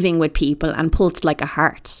heaving with people and pulsed like a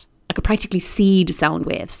heart. I could practically see the sound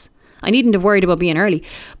waves. I needn't have worried about being early.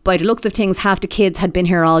 By the looks of things, half the kids had been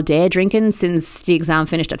here all day drinking since the exam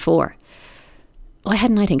finished at 4. Why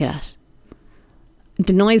hadn't I think of that?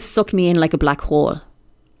 The noise sucked me in like a black hole.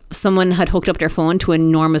 Someone had hooked up their phone to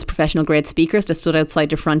enormous professional grade speakers that stood outside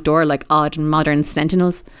the front door like odd modern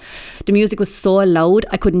sentinels. The music was so loud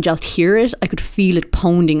I couldn't just hear it, I could feel it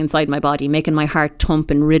pounding inside my body, making my heart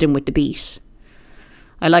thump in rhythm with the beat.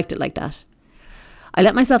 I liked it like that. I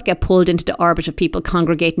let myself get pulled into the orbit of people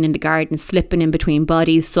congregating in the garden, slipping in between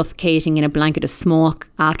bodies, suffocating in a blanket of smoke,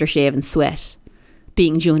 aftershave and sweat.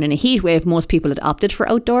 Being June in a heat wave, most people had opted for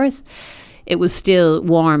outdoors. It was still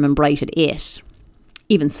warm and bright at 8.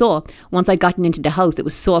 Even so, once I'd gotten into the house, it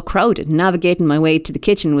was so crowded. Navigating my way to the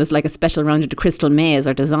kitchen was like a special round of the Crystal Maze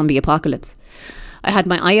or the zombie apocalypse. I had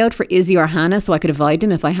my eye out for Izzy or Hannah so I could avoid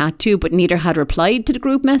them if I had to, but neither had replied to the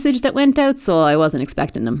group message that went out, so I wasn't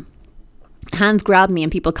expecting them. Hands grabbed me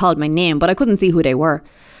and people called my name, but I couldn't see who they were.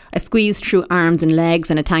 I squeezed through arms and legs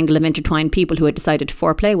and a tangle of intertwined people who had decided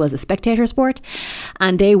foreplay was a spectator sport,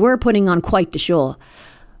 and they were putting on quite the show.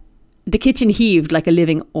 The kitchen heaved like a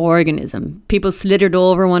living organism. People slithered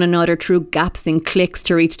over one another through gaps in clicks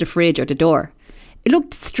to reach the fridge or the door. It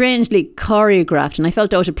looked strangely choreographed, and I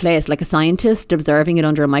felt out of place, like a scientist observing it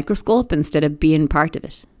under a microscope instead of being part of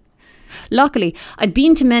it. Luckily, I'd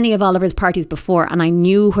been to many of Oliver's parties before, and I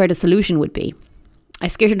knew where the solution would be. I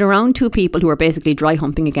skittered around 2 people who were basically dry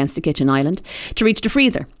humping against the kitchen island to reach the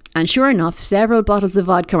freezer, and sure enough, several bottles of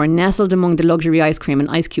vodka were nestled among the luxury ice cream and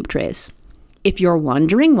ice cube trays. If you're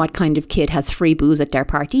wondering what kind of kid has free booze at their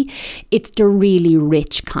party, it's the really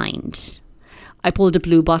rich kind. I pulled a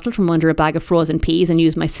blue bottle from under a bag of frozen peas and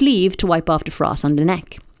used my sleeve to wipe off the frost on the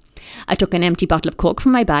neck. I took an empty bottle of Coke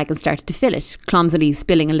from my bag and started to fill it, clumsily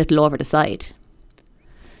spilling a little over the side.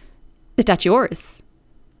 Is that yours?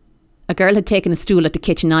 A girl had taken a stool at the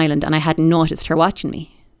kitchen island and I hadn't noticed her watching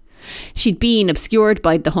me. She'd been obscured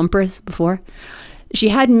by the humpers before. She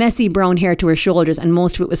had messy brown hair to her shoulders and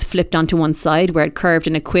most of it was flipped onto one side where it curved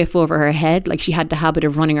in a quiff over her head like she had the habit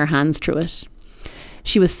of running her hands through it.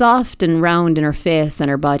 She was soft and round in her face and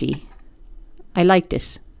her body. I liked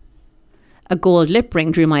it. A gold lip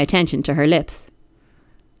ring drew my attention to her lips.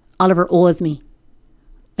 Oliver owes me.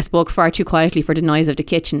 I spoke far too quietly for the noise of the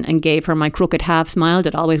kitchen and gave her my crooked half smile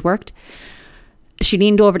that always worked. She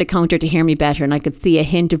leaned over the counter to hear me better and I could see a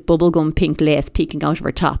hint of bubblegum pink lace peeking out of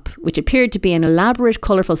her top, which appeared to be an elaborate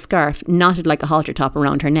colourful scarf knotted like a halter top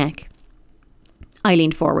around her neck. I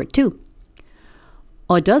leaned forward too.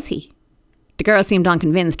 Oh, does he? The girl seemed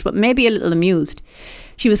unconvinced, but maybe a little amused.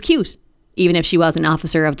 She was cute, even if she was an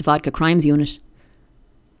officer of the Vodka Crimes Unit.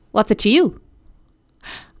 What's it to you?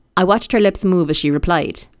 I watched her lips move as she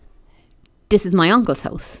replied. This is my uncle's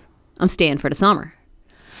house. I'm staying for the summer.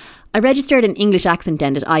 I registered an English accent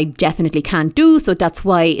then that I definitely can't do, so that's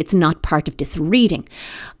why it's not part of this reading.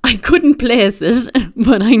 I couldn't place it,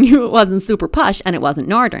 but I knew it wasn't super posh and it wasn't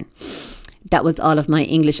northern. That was all of my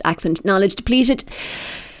English accent knowledge depleted.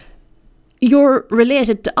 You're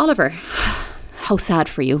related to Oliver. How sad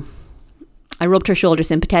for you. I rubbed her shoulder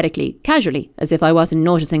sympathetically, casually, as if I wasn't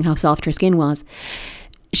noticing how soft her skin was.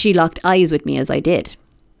 She locked eyes with me as I did.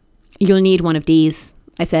 You'll need one of these,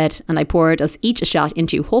 I said, and I poured us each a shot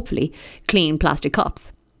into, hopefully, clean plastic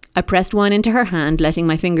cups. I pressed one into her hand, letting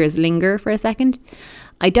my fingers linger for a second.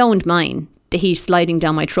 I downed mine, the heat sliding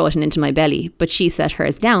down my throat and into my belly, but she set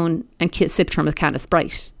hers down and sipped from a can of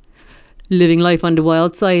Sprite. Living life on the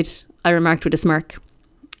wild side, I remarked with a smirk.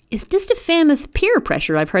 Is this the famous peer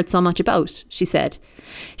pressure I've heard so much about? She said.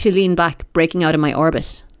 She leaned back, breaking out of my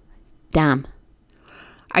orbit. Damn.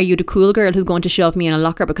 Are you the cool girl who's going to shove me in a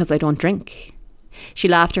locker because I don't drink? She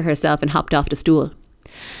laughed to herself and hopped off the stool.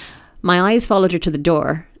 My eyes followed her to the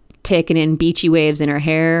door, taking in beachy waves in her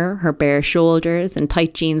hair, her bare shoulders, and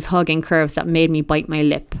tight jeans hugging curves that made me bite my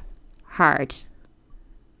lip. Hard.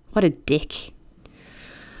 What a dick.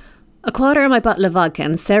 A quarter of my bottle of vodka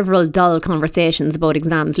and several dull conversations about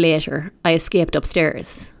exams later, I escaped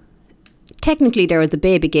upstairs. Technically there was a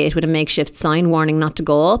baby gate with a makeshift sign warning not to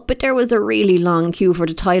go up, but there was a really long queue for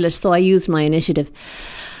the toilet, so I used my initiative.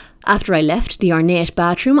 After I left the ornate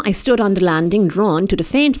bathroom, I stood on the landing, drawn to the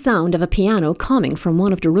faint sound of a piano coming from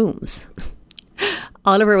one of the rooms.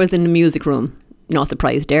 Oliver was in the music room. No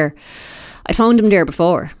surprise there. I found him there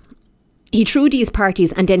before. He threw these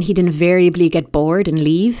parties and then he'd invariably get bored and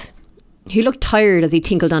leave. He looked tired as he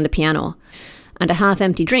tinkled on the piano, and a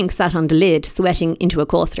half-empty drink sat on the lid, sweating into a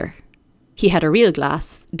coaster. He had a real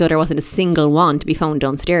glass, though there wasn't a single one to be found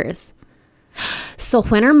downstairs. So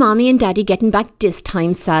when are Mommy and Daddy getting back this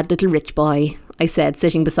time, sad little rich boy? I said,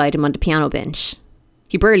 sitting beside him on the piano bench.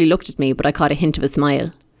 He barely looked at me, but I caught a hint of a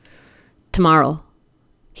smile. Tomorrow.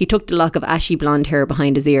 He took the lock of ashy blonde hair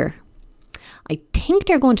behind his ear. I think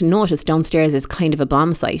they're going to notice downstairs is kind of a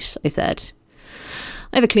bomb site, I said.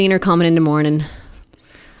 I have a cleaner coming in the morning.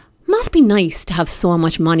 Must be nice to have so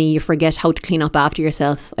much money you forget how to clean up after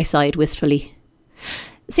yourself, I sighed wistfully.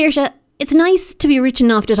 Saoirse, it's nice to be rich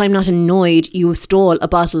enough that I'm not annoyed you stole a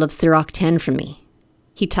bottle of Ciroc 10 from me.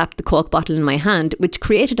 He tapped the Coke bottle in my hand, which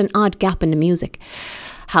created an odd gap in the music.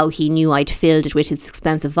 How he knew I'd filled it with his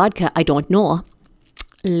expensive vodka, I don't know.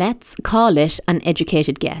 Let's call it an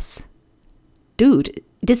educated guess. Dude,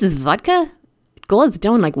 this is vodka? It goes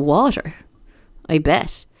down like water. I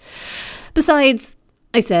bet. Besides,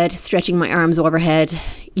 I said, stretching my arms overhead,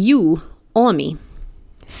 you owe me.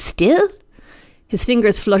 Still? His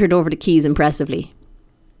fingers fluttered over the keys impressively.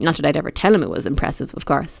 Not that I'd ever tell him it was impressive, of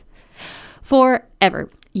course. Forever.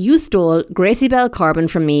 You stole Gracie Bell Corbin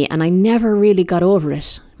from me and I never really got over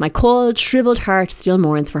it. My cold, shriveled heart still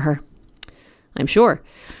mourns for her. I'm sure.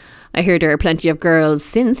 I hear there are plenty of girls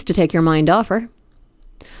since to take your mind off her.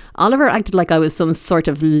 Oliver acted like I was some sort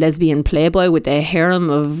of lesbian playboy with a harem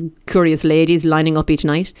of curious ladies lining up each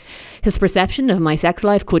night. His perception of my sex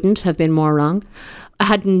life couldn't have been more wrong. I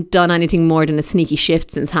hadn't done anything more than a sneaky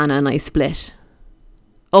shift since Hannah and I split.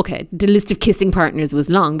 Okay, the list of kissing partners was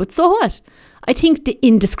long, but so what? I think the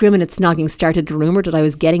indiscriminate snogging started the rumour that I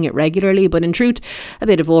was getting it regularly, but in truth, a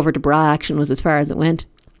bit of over-the-bra action was as far as it went.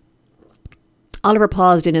 Oliver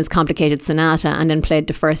paused in his complicated sonata and then played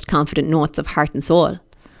the first confident notes of Heart and Soul.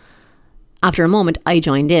 After a moment, I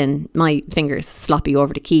joined in, my fingers sloppy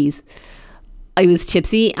over the keys. I was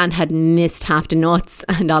tipsy and had missed half the notes,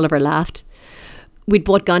 and Oliver laughed. We'd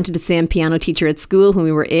both gone to the same piano teacher at school when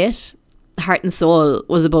we were 8. Heart and Soul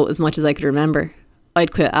was about as much as I could remember.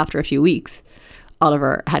 I'd quit after a few weeks.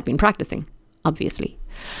 Oliver had been practicing, obviously.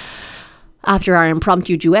 After our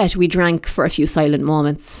impromptu duet, we drank for a few silent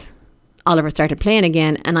moments. Oliver started playing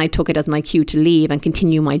again, and I took it as my cue to leave and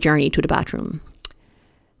continue my journey to the bathroom.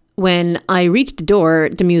 When I reached the door,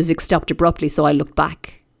 the music stopped abruptly, so I looked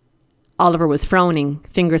back. Oliver was frowning,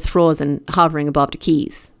 fingers frozen, hovering above the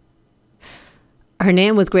keys. Her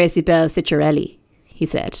name was Gracie Bell Cicciarelli, he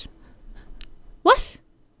said. What?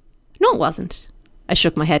 No, it wasn't. I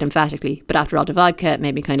shook my head emphatically, but after all the vodka, it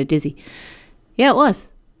made me kind of dizzy. Yeah, it was.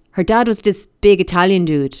 Her dad was this big Italian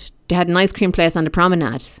dude. They had an ice cream place on the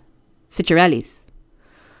promenade. Cicciarelli's.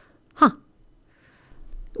 Huh.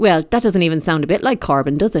 Well, that doesn't even sound a bit like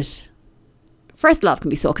Corbin, does it? First love can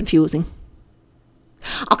be so confusing.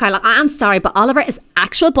 Okay, look, I'm sorry, but Oliver is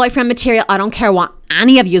actual boyfriend material. I don't care what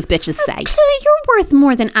any of you bitches say. Chloe, you're worth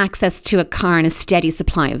more than access to a car and a steady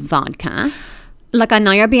supply of vodka. Look, I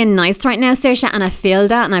know you're being nice right now, Saoirse, and I feel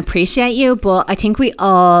that and I appreciate you, but I think we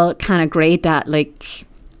all can agree that, like,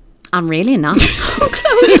 I'm really not.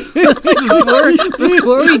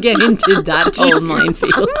 before we get into that whole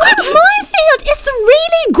minefield. Minefield is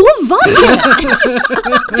really good vodka.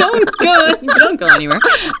 Don't go anywhere.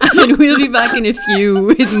 And we'll be back in a few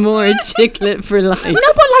with more Chicklet for life. No,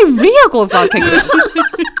 but like real good vodka.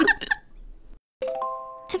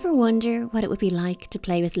 Ever wonder what it would be like to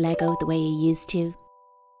play with Lego the way you used to?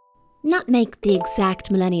 Not make the exact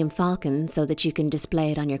Millennium Falcon so that you can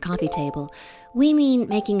display it on your coffee table. We mean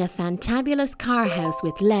making a fantabulous car house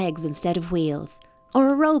with legs instead of wheels, or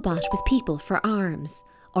a robot with people for arms,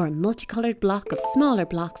 or a multicoloured block of smaller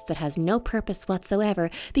blocks that has no purpose whatsoever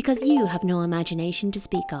because you have no imagination to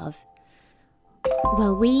speak of.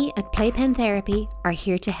 Well, we at Playpen Therapy are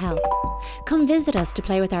here to help. Come visit us to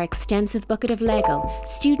play with our extensive bucket of Lego,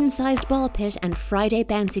 student-sized ball pit and Friday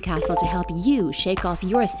bouncy castle to help you shake off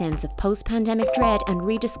your sense of post-pandemic dread and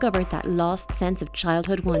rediscover that lost sense of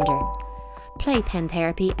childhood wonder. Playpen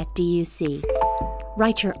Therapy at DUC.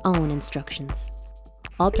 Write your own instructions.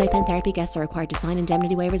 All Playpen Therapy guests are required to sign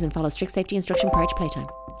indemnity waivers and follow strict safety instruction prior to playtime.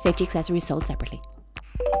 Safety accessories sold separately.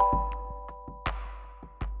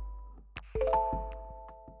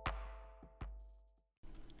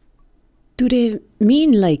 Do they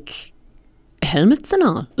mean like helmets and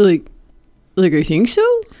all? Like I think so.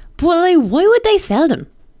 But like, why would they sell them?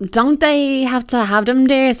 Don't they have to have them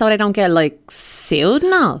there so they don't get like sealed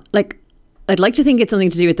and all? Like, I'd like to think it's something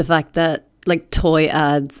to do with the fact that like toy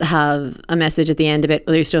ads have a message at the end of it,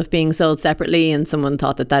 other stuff being sold separately, and someone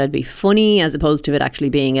thought that that'd be funny as opposed to it actually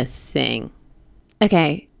being a thing.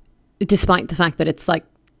 Okay, despite the fact that it's like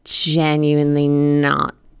genuinely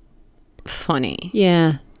not funny.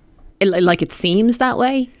 Yeah. Like it seems that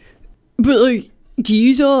way. But like, do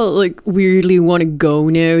you all like weirdly want to go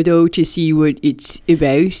now though to see what it's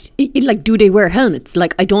about? Like, do they wear helmets?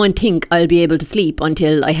 Like, I don't think I'll be able to sleep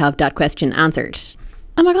until I have that question answered.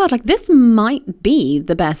 Oh my god, like this might be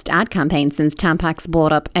the best ad campaign since Tampax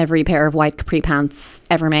bought up every pair of white capri pants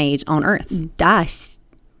ever made on earth.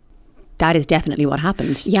 That is definitely what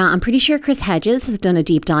happened. Yeah, I'm pretty sure Chris Hedges has done a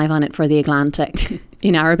deep dive on it for The Atlantic.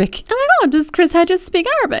 In Arabic. Oh my god, does Chris Hedges speak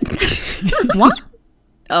Arabic? What?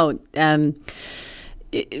 Oh,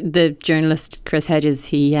 the journalist Chris Hedges,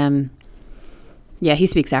 he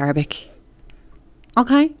speaks Arabic.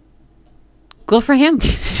 Okay. Good for him.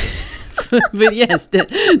 But yes,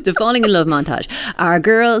 the falling in love montage. Our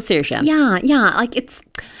girl Saoirse. Yeah, like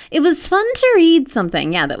it was fun to read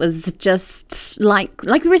something, that was just like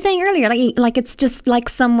we were saying earlier, like it's just like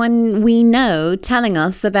someone we know telling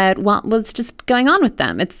us about what was just going on with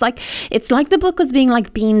them. It's like the book was being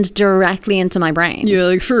like beamed directly into my brain. Yeah,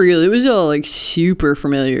 like for real, it was all like super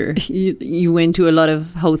familiar. You went to a lot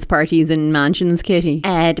of house parties and mansions, Katie.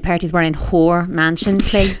 The parties were in whore mansion,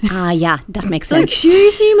 Clay. Yeah, that makes sense. Like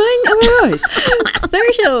seriously, man, am I right?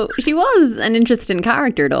 Saoirse, she was an interesting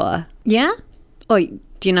character, though. Yeah. Oh.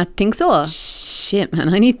 Do you not think so? Shit, man,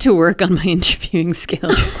 I need to work on my interviewing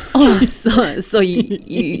skills. So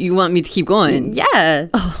you want me to keep going? Yeah.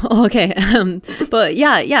 Oh, okay. But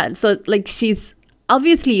yeah. So like she's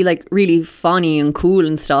obviously like really funny and cool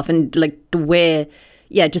and stuff, and like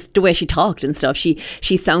just the way she talked and stuff. She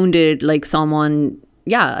sounded like someone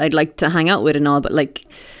I'd like to hang out with and all. But like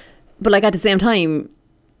at the same time,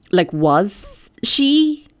 like was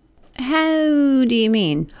she? How do you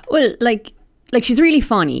mean? Well, like she's really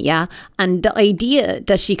funny, yeah? And the idea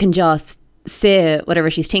that she can just say whatever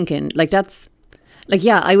she's thinking, like that's, like,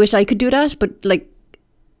 yeah, I wish I could do that. But like,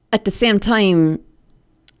 at the same time,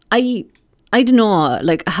 I don't know,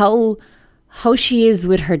 like how she is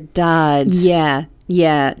with her dad. Yeah,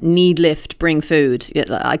 need lift, bring food.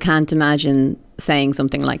 I can't imagine saying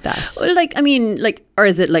something like that. Well, like, I mean, like, or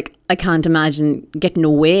is it like, I can't imagine getting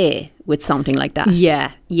away with something like that?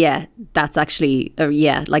 Yeah, that's actually,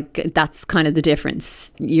 like, that's kind of the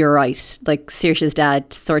difference. You're right. Like, Saoirse's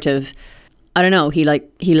dad sort of, I don't know, he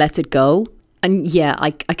lets it go. And yeah,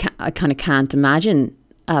 I kind of can't imagine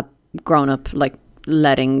a grown up, like,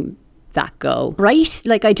 letting that go. Right?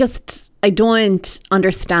 Like, I don't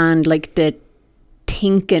understand, like, the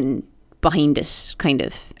thinking behind it, kind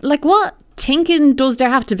of. Like, what thinking does there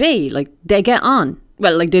have to be? Like, they get on.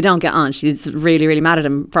 Well, like, they don't get on. She's really, really mad at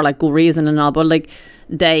him for, like, good reason and all. But, like,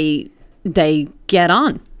 they get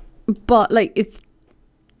on. But, like,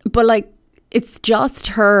 it's just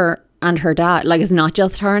her and her dad. Like, it's not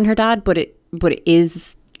just her and her dad, but it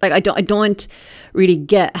is. Like, I don't really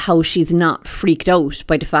get how she's not freaked out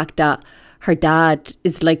by the fact that her dad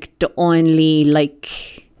is, like, the only,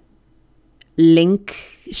 like, link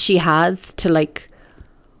she has to, like,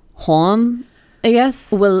 home, I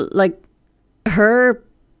guess. Well, like, her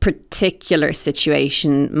particular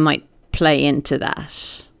situation might play into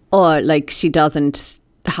that. Or, like, she doesn't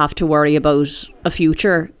have to worry about a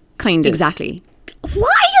future, kind of. Exactly. What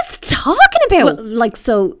are you talking about? Well, like,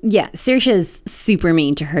 so, yeah, Saoirse's super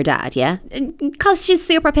mean to her dad, yeah? Because she's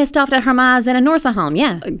super pissed off that her ma's in a nursing home,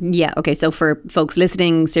 yeah. Yeah, okay, so for folks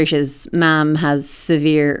listening, Saoirse's mom has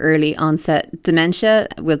severe early onset dementia.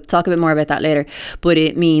 We'll talk a bit more about that later. But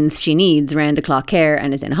it means she needs round-the-clock care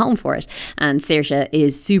and is in a home for it. And Saoirse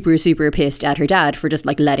is super, super pissed at her dad for just,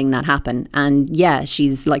 like, letting that happen. And yeah,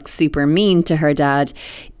 she's, like, super mean to her dad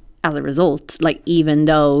as a result, like, even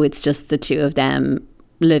though it's just the two of them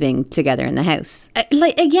living together in the house.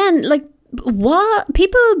 Like, again, like, what?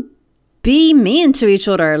 People be mean to each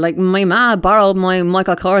other. Like, my ma borrowed my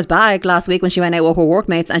Michael Kors bag last week when she went out with her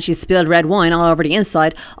workmates and she spilled red wine all over the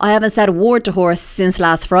inside. I haven't said a word to her since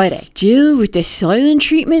last Friday. Still with the silent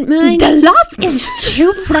treatment, man? The loss is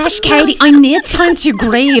too fresh, Katie. I need time to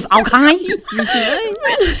grieve, okay?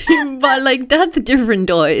 But, like, that's different,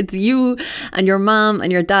 though. It's you and your mom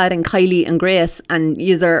and your dad and Kylie and Grace, and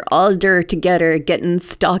you're all there together getting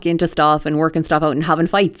stuck into stuff and working stuff out and having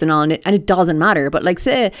fights and all, and it doesn't matter. But, like,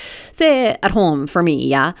 say at home for me,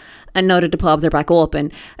 yeah, and now that the pubs are back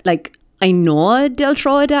open, like, I know they'll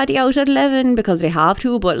throw a daddy out at 11 because they have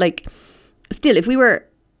to, but, like, still, if we were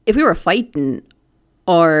fighting,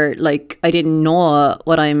 or, like, I didn't know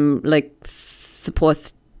what I'm, like,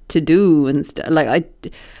 supposed to do and stuff, like,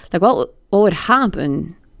 what would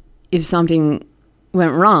happen if something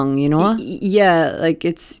went wrong, you know? Yeah, like,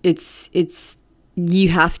 it's you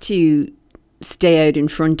have to stay out in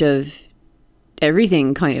front of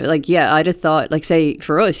everything, kind of. Like, yeah, I'd have thought, like, say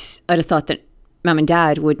for us, I'd have thought that mum and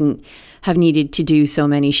dad wouldn't have needed to do so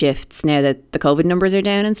many shifts now that the COVID numbers are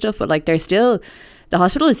down and stuff, but, like, the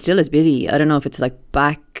hospital is still as busy. I don't know if it's, like,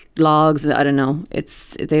 backlogs, I don't know.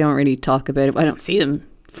 They don't really talk about it. I don't see them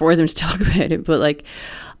for them to talk about it, but, like,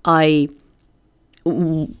 I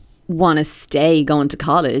want to stay going to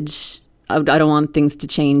college. I don't want things to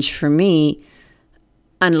change for me,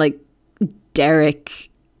 and, like, Derek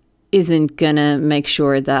isn't gonna make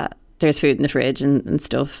sure that there's food in the fridge and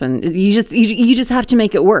stuff, and you just have to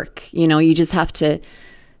make it work, you know. You just have to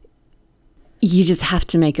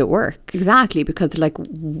make it work. Exactly, because, like,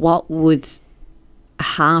 what would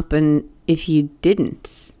happen if you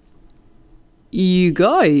didn't? you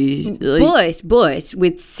guys. Like, But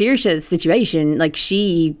with Saoirse's situation, like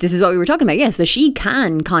this is what we were talking about. Yeah, so she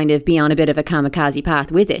can kind of be on a bit of a kamikaze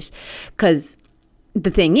path with it, because the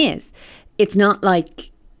thing is, it's not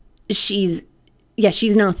like she's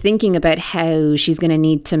not thinking about how she's going to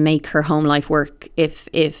need to make her home life work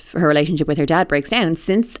if her relationship with her dad breaks down.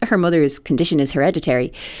 Since her mother's condition is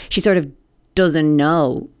hereditary, she sort of doesn't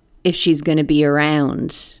know if she's going to be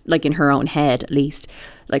around, like in her own head at least,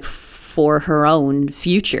 like for her own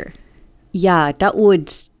future. Yeah, that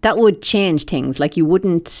would change things. Like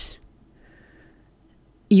if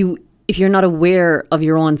you're not aware of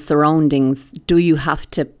your own surroundings, do you have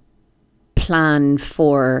to plan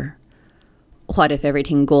for what if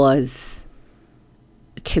everything goes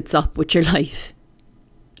tits up with your life?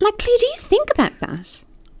 Like, Clea, do you think about that?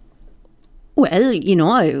 Well,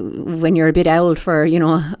 when you're a bit old for,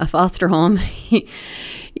 a foster home,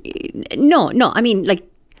 no, I mean, like,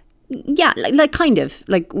 yeah, like kind of,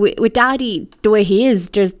 like with Daddy, the way he is,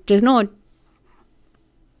 there's no,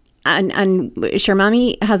 and sure,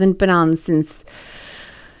 Mammy hasn't been on since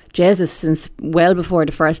well before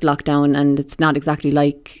the first lockdown, and it's not exactly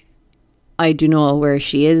like I do know where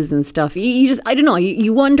she is and stuff. You just, I don't know,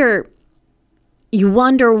 you wonder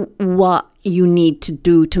what you need to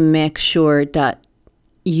do to make sure that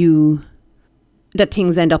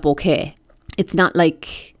things end up okay. It's not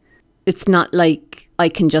like I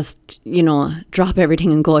can just, drop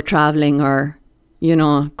everything and go traveling, or,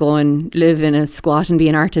 go and live in a squat and be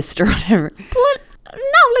an artist or whatever. But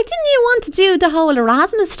no, like, didn't you want to do the whole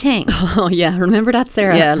Erasmus thing? Oh yeah, remember that,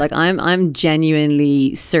 Sarah? Yeah, like I'm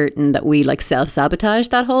genuinely certain that we like self-sabotage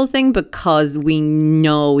that whole thing because we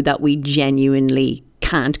know that we genuinely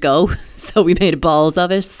can't go, so we made balls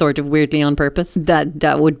of it, sort of weirdly on purpose.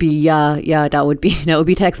 That would be that would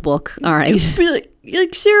be textbook. All right.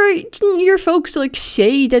 Like Sarah, didn't your folks like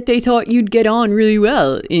say that they thought you'd get on really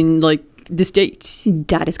well in like the States?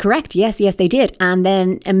 That is correct. Yes, they did. And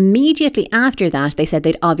then immediately after that, they said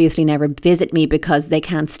they'd obviously never visit me because they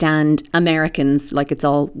can't stand Americans, like it's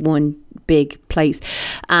all one big place.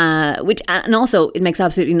 And also it makes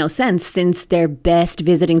absolutely no sense since their best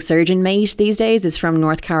visiting surgeon mate these days is from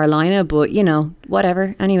North Carolina, but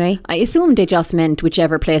whatever. Anyway, I assumed they just meant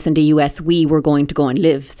whichever place in the US we were going to go and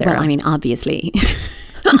live there. Well, I mean, obviously.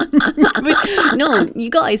 But no,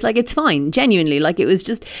 you guys, like, it's fine, genuinely. Like, it was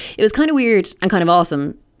kind of weird and kind of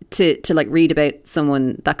awesome to like read about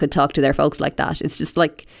someone that could talk to their folks like that. It's just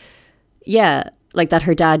like, yeah, like that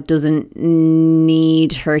her dad doesn't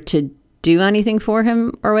need her to do anything for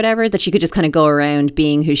him or whatever, that she could just kind of go around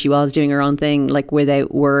being who she was, doing her own thing, like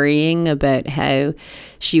without worrying about how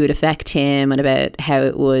she would affect him and about how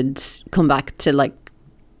it would come back to like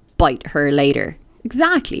bite her later.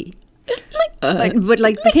 Exactly. But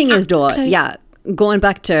like the thing is though, yeah, going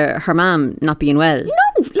back to her mom not being well.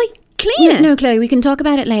 No, like, Clea. No, Chloe, we can talk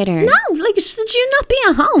about it later. No, like, should you not be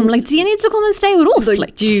at home? Like, do you need to come and stay with us?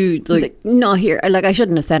 Like, dude, like, not here. Like, I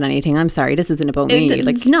shouldn't have said anything. I'm sorry. This isn't about me.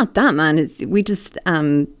 Like, it's not that, man. We just,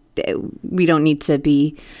 we don't need to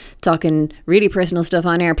be talking really personal stuff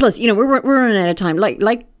on air. Plus, we're running out of time.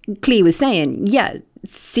 Like Clea was saying, yeah,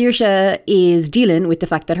 Saoirse is dealing with the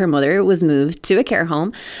fact that her mother was moved to a care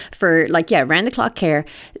home for round the clock care.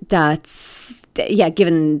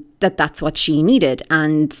 Given that that's what she needed,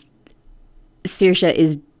 and Saoirse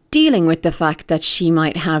is dealing with the fact that she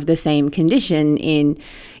might have the same condition in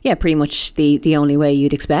pretty much the only way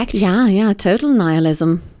you'd expect. Yeah, total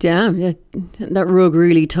nihilism. Yeah, that rug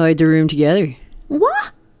really tied the room together.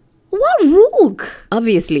 What rug?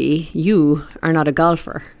 Obviously you are not a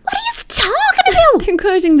golfer. What are you talking about? They're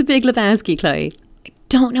quoting The Big Lebowski, Chloe. I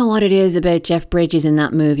don't know what it is about Jeff Bridges in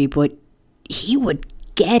that movie, but he would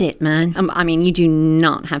get it, man. I mean, you do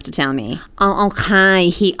not have to tell me. Oh, okay,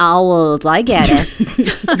 he owled. I get it.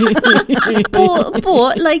 but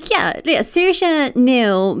Saoirse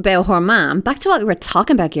knew about her mom. Back to what we were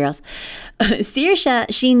talking about, girls. Saoirse,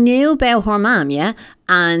 she knew about her mom, yeah,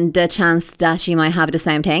 and the chance that she might have the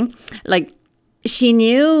same thing. Like, she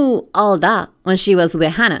knew all that when she was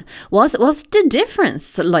with Hannah. What's the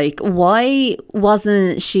difference? Like, why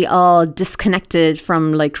wasn't she all disconnected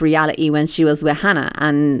from like reality when she was with Hannah,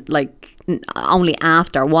 and like only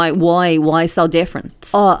after? Why so different?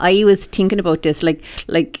 Oh, I was thinking about this.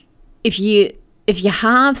 Like if you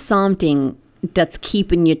have something that's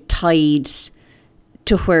keeping you tied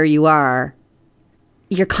to where you are,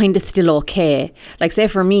 you're kind of still okay. Like, say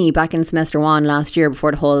for me, back in semester 1 last year,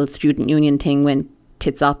 before the whole student union thing went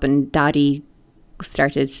tits up and Daddy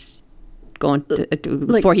started going to,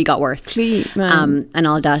 before he got worse. And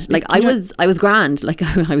all that. Like I was grand. Like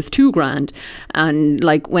I was too grand. And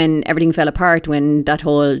like when everything fell apart, when that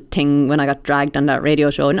whole thing, when I got dragged on that radio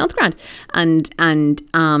show, no, it's grand. And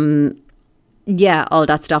yeah, all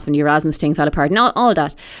that stuff, and the Erasmus thing fell apart and all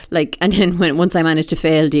that. Like, and then once I managed to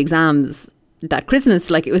fail the exams that Christmas,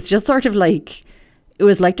 like it was just sort of like, it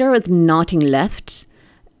was like there was nothing left.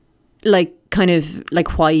 Like, kind of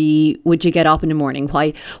like, why would you get up in the morning?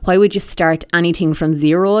 Why would you start anything from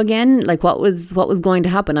zero again? Like, what was going to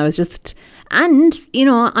happen? I was just, and you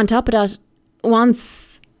know, on top of that,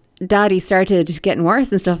 once Daddy started getting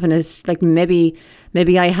worse and stuff, and it's like, maybe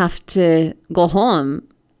I have to go home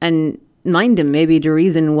and mind him. Maybe the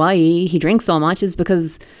reason why he drinks so much is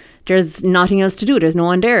because there's nothing else to do. There's no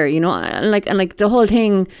one there, you know. And like the whole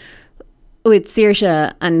thing with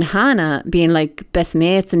Saoirse and Hannah being like best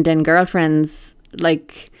mates and then girlfriends,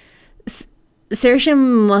 like Saoirse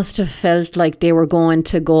must have felt like they were going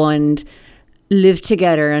to go and live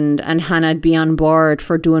together, and Hannah'd be on board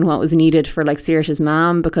for doing what was needed for like Saoirse's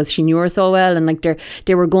mom, because she knew her so well, and like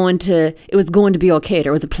they were going to, it was going to be okay.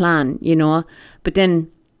 There was a plan, you know. But then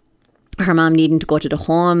her mom needing to go to the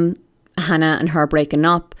home, Hannah and her breaking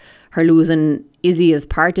up, her losing Izzy as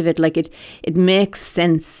part of it, like it makes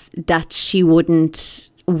sense that she wouldn't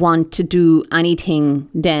want to do anything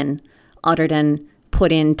then other than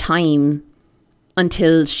put in time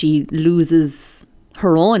until she loses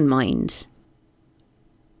her own mind.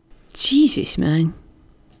 Jesus, man.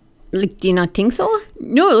 Like, do you not think so?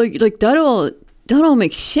 No, like that all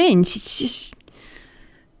makes sense. It's just,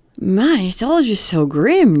 man, it's all just so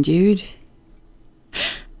grim, dude.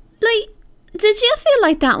 Like, did you feel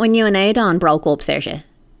like that when you and Adon broke up, Saoirse?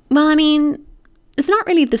 Well, I mean, it's not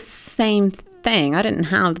really the same thing. I didn't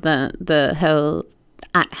have the whole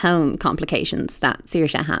at-home complications that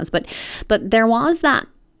Saoirse has, but there was that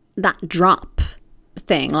drop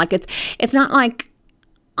thing. Like, it's not like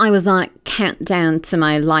I was on a countdown to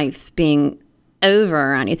my life being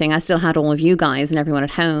over or anything. I still had all of you guys and everyone at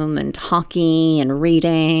home, and hockey and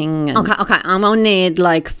reading. Okay, I'm gonna need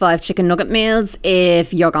like 5 chicken nugget meals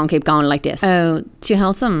if you're gonna keep going like this. Oh, too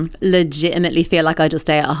wholesome. Legitimately feel like I just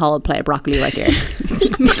ate a whole plate of broccoli right there.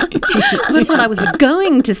 But what I was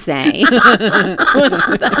going to say was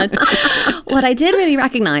that what I did really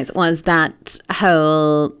recognize was that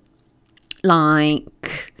whole,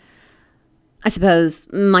 like, I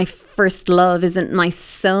suppose my first love isn't my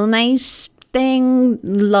soulmate thing.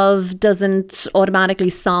 Love doesn't automatically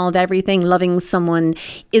solve everything. Loving someone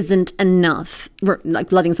isn't enough.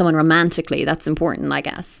 Like, loving someone romantically, that's important, I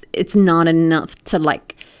guess. It's not enough to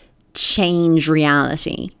like change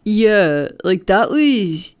reality. Yeah, like that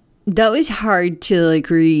was hard to like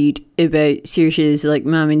read about Saoirse's like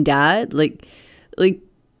mom and dad. Like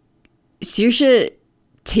Saoirse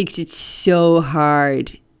takes it so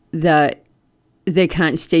hard that they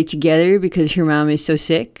can't stay together because her mom is so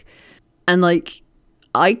sick. And like,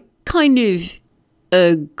 I kind of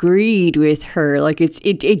agreed with her. Like,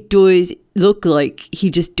 it does look like he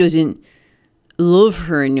just doesn't love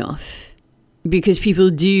her enough, because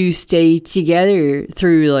people do stay together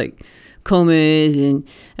through like comas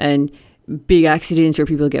and big accidents where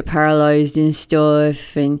people get paralyzed and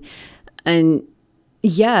stuff. And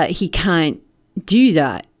yeah, he can't do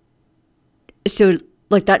that. So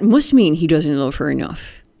like, that must mean he doesn't love her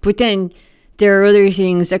enough. But then there are other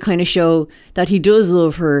things that kind of show that he does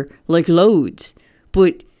love her, like loads,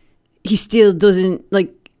 but he still doesn't,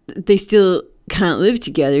 like, they still can't live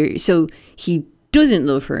together, so he doesn't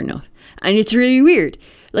love her enough. And it's really weird.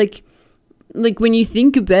 Like when you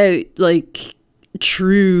think about like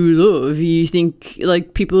true love, you think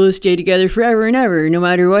like people stay together forever and ever, no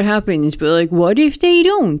matter what happens. But like, what if they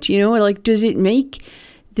don't? You know, like, does it make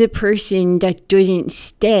the person that doesn't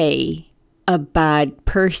stay a bad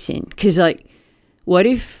person? Because like, what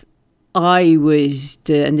if I was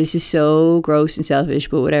and this is so gross and selfish,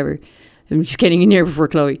 but whatever, I'm just getting in there before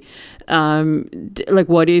Chloe. Like,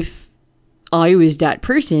 what if I was that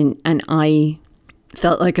person and I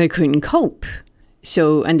felt like I couldn't cope?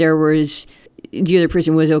 So, and there was, the other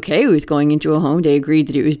person was okay with going into a home. They agreed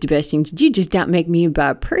that it was the best thing to do. Does that make me a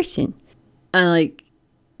bad person? And like,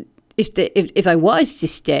 if I was to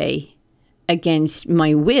stay against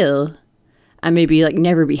my will and maybe like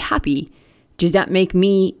never be happy, does that make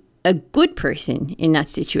me a good person in that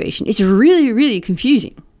situation? It's really, really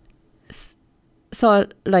confusing. So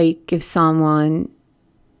like, if someone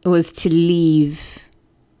was to leave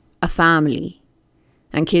a family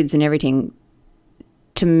and kids and everything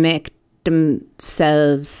to make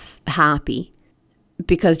themselves happy,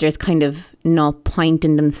 because there's kind of no point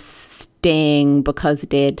in them staying because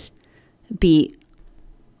they'd be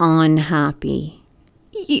unhappy?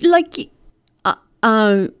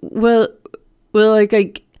 Well,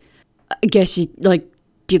 like I guess it like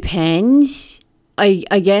depends.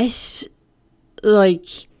 I guess like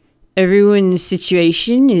everyone's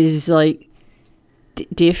situation is like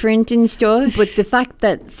different and stuff. But the fact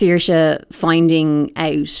that Saoirse finding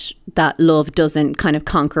out that love doesn't kind of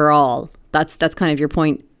conquer all, that's kind of your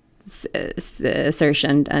point,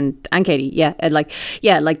 Saoirse and Katie.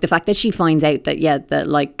 Like the fact that she finds out that that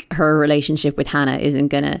like her relationship with Hannah isn't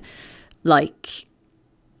gonna like,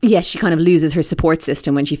 she kind of loses her support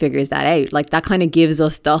system when she figures that out. Like that kind of gives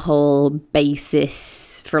us the whole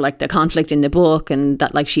basis for like the conflict in the book, and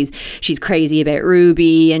that like she's crazy about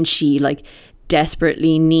Ruby, and she like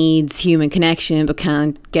desperately needs human connection but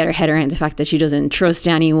can't get her head around the fact that she doesn't trust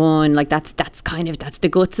anyone. Like that's the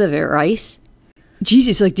guts of it, right?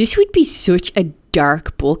 Jesus, like this would be such a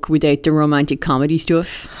dark book without the romantic comedy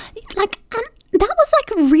stuff. Like, and that was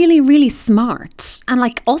like really, really smart, and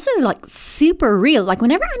like also like super real. Like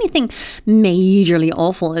whenever anything majorly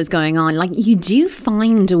awful is going on, like you do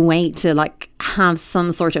find a way to like have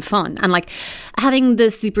some sort of fun, and like having the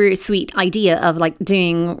super sweet idea of like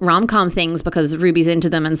doing rom-com things because Ruby's into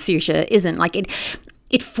them and Saoirse isn't. Like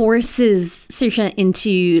it forces Saoirse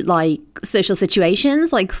into like social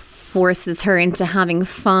situations, like forces her into having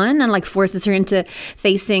fun, and like forces her into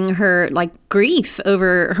facing her like grief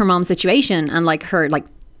over her mom's situation, and like her like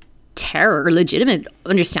terror, legitimate,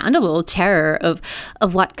 understandable terror of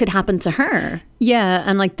what could happen to her. Yeah,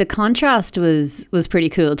 and like the contrast was pretty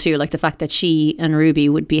cool too. Like the fact that she and Ruby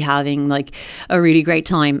would be having like a really great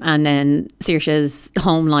time, and then Saoirse's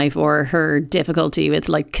home life or her difficulty with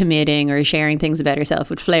like committing or sharing things about herself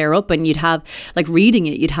would flare up, and you'd have like reading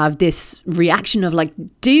it, you'd have this reaction of like,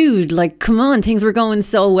 dude, like come on, things were going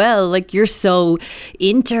so well, like you're so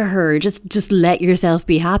into her, just let yourself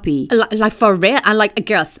be happy. Like for real. And like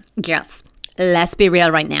girls, let's be real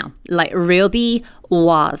right now. Like Ruby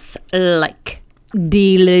was like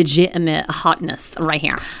the legitimate hotness right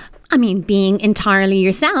here. I mean, being entirely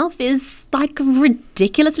yourself is like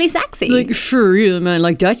ridiculously sexy. Like for real, man.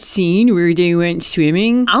 Like that scene where they went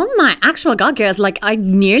swimming. Oh my actual god, girls! Like I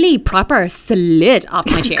nearly proper slid off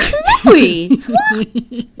my chair. Chloe, what?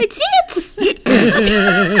 It's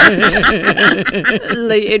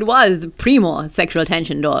like it was primo sexual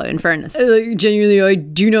tension, though. In fairness, like genuinely, I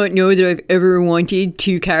do not know that I've ever wanted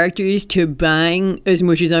two characters to bang as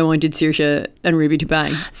much as I wanted Saoirse and Ruby to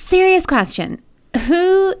bang. Serious question.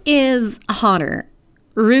 Who is hotter,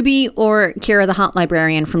 Ruby or Kira the hot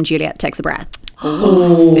librarian from Juliet Takes a Breath? Oh,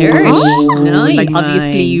 Saoirse. Nice. Like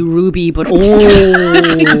obviously Ruby, but but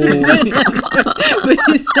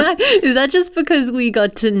is that just because we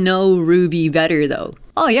got to know Ruby better though?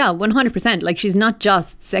 Oh yeah, 100%. Like she's not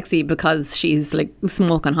just sexy because she's like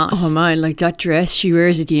smoking hot. Oh man, like that dress she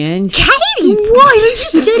wears at the end. Katie! Why did you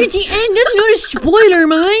say at the end? That's not a spoiler,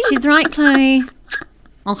 man. She's right, Chloe.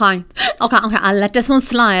 Okay, I'll let this one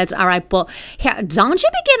slide, all right, but here, don't you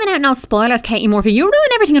be giving out no spoilers, Katie Murphy. You ruin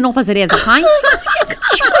everything enough as it is, okay?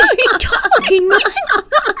 Just be talking, man.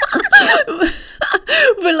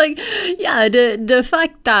 But like, yeah, the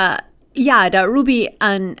fact that that Ruby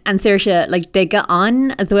and Saoirse, like they get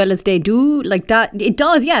on as well as they do, like that, it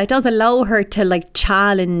does allow her to like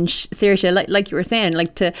challenge Saoirse, like you were saying,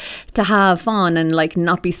 like to have fun and like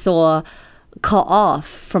not be so cut off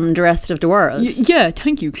from the rest of the world. Yeah,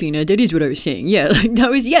 thank you, Kleena. That is what I was saying. Yeah, like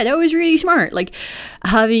that was really smart. Like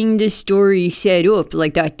having this story set up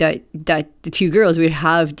like that the two girls would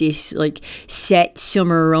have this like set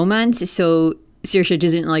summer romance, so Saoirse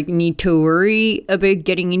doesn't like need to worry about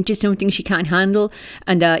getting into something she can't handle,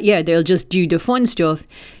 and they'll just do the fun stuff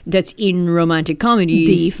that's in romantic comedies,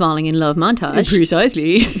 the falling in love montage.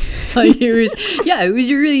 Precisely. Like it was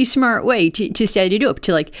a really smart way to set it up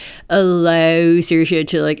to like allow Saoirse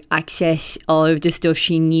to like access all of the stuff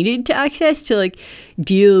she needed to access to like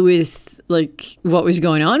deal with like what was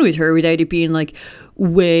going on with her without it being like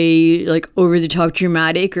way like over the top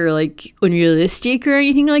dramatic or like unrealistic or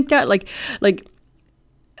anything like that. Like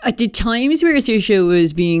at the times where Saoirse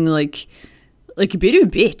was being like a bit of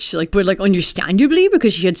a bitch, like but like understandably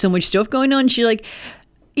because she had so much stuff going on, she like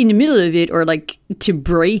in the middle of it, or like to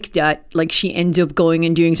break that, like she ends up going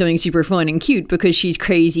and doing something super fun and cute because she's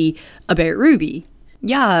crazy about Ruby.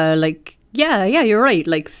 Yeah, like you're right.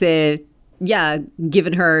 Like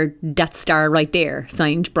giving her that star right there,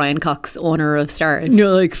 signed Brian Cox, owner of Stars.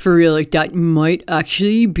 No, like for real, like that might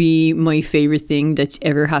actually be my favorite thing that's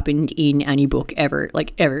ever happened in any book ever,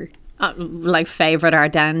 like ever. like favourite are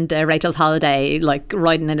down Rachel's holiday, like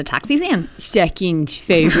riding in a taxi scene. Second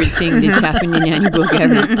favourite thing that's happened in any book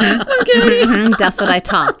ever. That's what I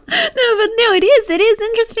thought. No, it is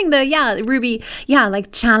interesting though. Yeah, Ruby,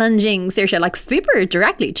 like challenging Saoirse, like super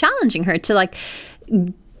directly challenging her to like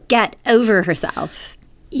get over herself.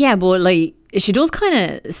 Yeah, but like she does kind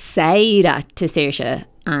of say that to Saoirse,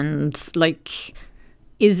 and like,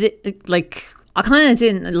 is it like, I kind of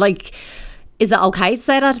didn't like, is it okay to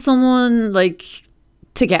say that to someone, like,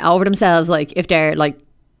 to get over themselves, like if they're like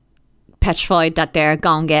petrified that they're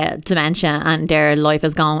gonna get dementia and their life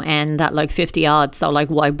is gonna end at like 50 odd, so like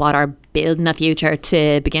why bother building a future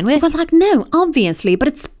to begin with? Well, like, no, obviously,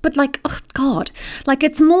 but like, oh God, like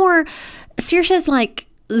it's more, Saoirse's like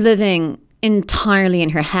living entirely in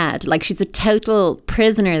her head. Like she's a total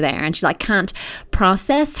prisoner there, and she like can't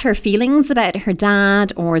process her feelings about her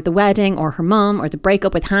dad or the wedding or her mum or the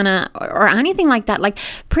breakup with Hannah or anything like that, like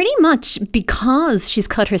pretty much because she's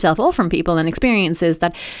cut herself off from people and experiences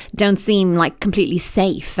that don't seem like completely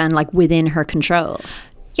safe and like within her control.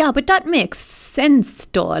 Yeah, but that makes sense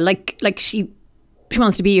though. Like she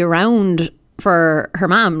wants to be around for her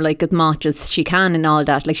mum like as much as she can and all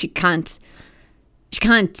that. Like she can't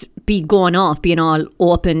be going off, being all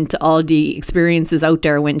open to all the experiences out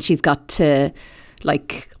there when she's got to,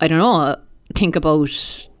 like, I don't know, think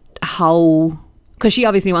about how, because she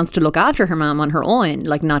obviously wants to look after her mum on her own,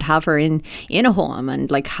 like not have her in a home,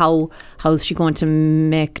 and like how's she going to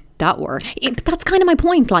make that work? That's kind of my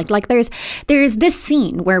point. Like there's this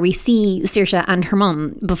scene where we see Saoirse and her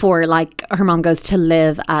mum before like her mum goes to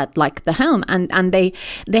live at like the home, and they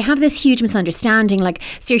have this huge misunderstanding. Like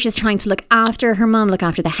Saoirse's trying to look after her mum, look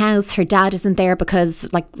after the house. Her dad isn't there because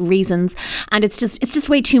like reasons, and it's just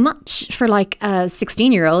way too much for like a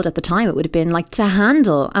 16-year-old at the time it would have been like to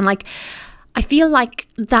handle. And like I feel like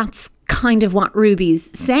that's kind of what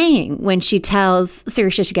Ruby's saying when she tells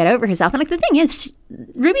Saoirse to get over herself. And like the thing is,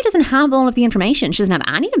 Ruby doesn't have all of the information. She doesn't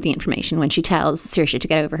have any of the information when she tells Saoirse to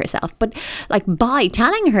get over herself. But like by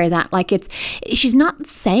telling her that, like she's not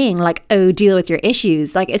saying like, oh, deal with your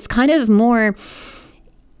issues. Like it's kind of more,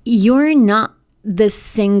 you're not the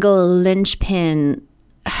single linchpin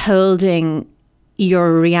holding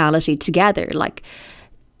your reality together. Like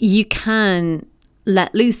you can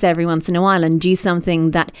let loose every once in a while and do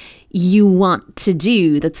something that you want to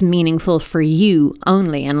do that's meaningful for you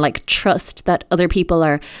only, and like trust that other people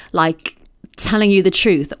are like telling you the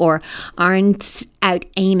truth or aren't out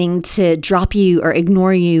aiming to drop you or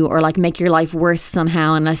ignore you or like make your life worse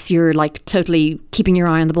somehow unless you're like totally keeping your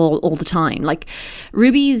eye on the ball all the time. Like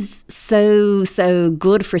Ruby's so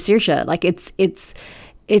good for Saoirse. Like it's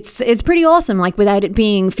pretty awesome, like without it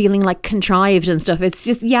feeling like contrived and stuff. It's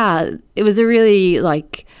just, yeah, it was a really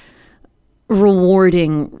like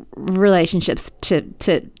rewarding relationships to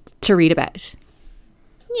read about.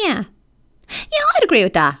 Yeah, I'd agree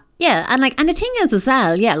with that. Yeah, and the thing is as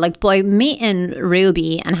well, yeah, like by meeting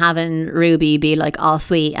Ruby and having Ruby be like all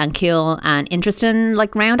sweet and cool and interesting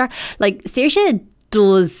like round her, like Saoirse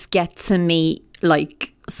does get to meet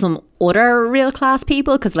like some other real class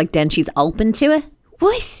people because like then she's open to it.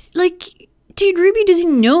 What? Like, dude, Ruby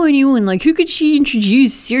doesn't know anyone. Like, who could she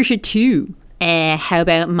introduce Saoirse to? How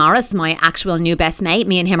about Morris, my actual new best mate?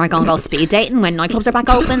 Me and him are going to go speed dating when nightclubs are back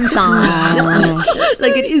open. So,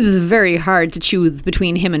 like, it is very hard to choose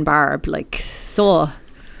between him and Barb. Like,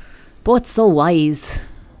 both so wise,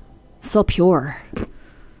 so pure,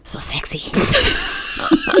 so sexy.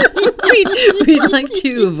 We'd like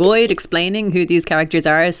to avoid explaining who these characters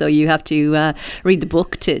are, so you have to read the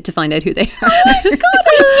book to find out who they are. Oh my God,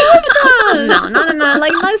 I love that. No.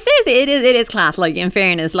 Like, no, seriously, it is class. Like, in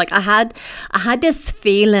fairness, like I had this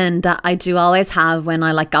feeling that I do always have when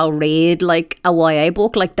I like go read like a YA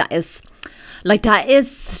book. Like that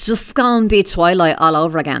is just gonna be Twilight all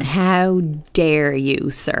over again. How dare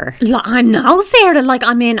you, sir? Like, I know, Sarah. Like,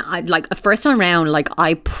 I mean, like first time round, like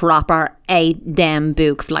I proper ate them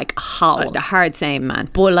books like whole. Hard same, man.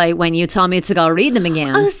 But like when you told me to go read them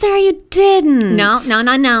again. Oh, Sarah, you didn't. No,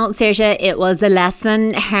 Saoirse, it was a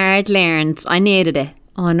lesson hard learned. I needed it.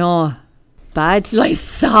 Oh no, bad. Like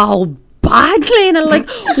so bad, Lena. Like,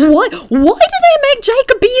 why did they make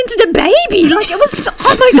Jacob be into the baby? Like, it was,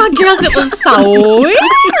 oh my God, girls, it was so weird.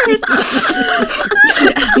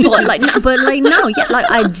 but no, yeah,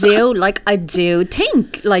 like I do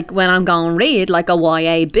think, like, when I'm gonna read like a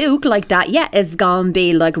YA book like that, yeah, it's gonna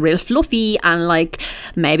be like real fluffy and like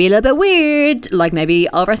maybe a little bit weird, like maybe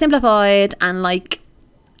oversimplified, and like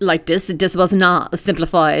like this was not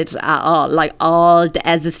simplified at all. Like all the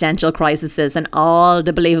existential crises and all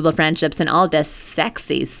the believable friendships and all the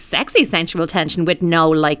sexy sensual tension with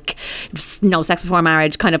no sex before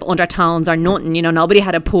marriage kind of undertones or nothing. You know, nobody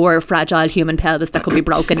had a poor fragile human pelvis that could be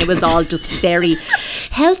broken. It was all just very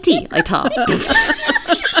healthy, I thought.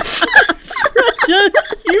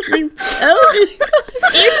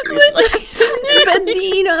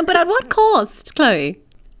 But at what cost, Chloe?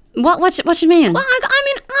 What you mean? Well, I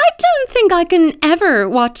mean, I don't think I can ever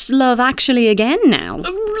watch Love Actually again now.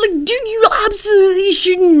 Like, dude, you absolutely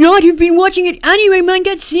should not have been watching it anyway, man.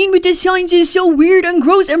 That scene with the signs is so weird and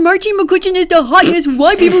gross, and Martine McCutcheon is the hottest.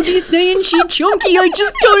 Why people keep saying she chunky? I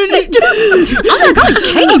just don't understand. Oh my God,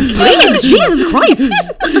 Katie, please, Jesus Christ.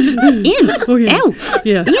 In, okay. out,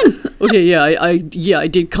 yeah. in. Okay, yeah, I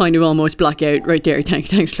did kind of almost black out right there.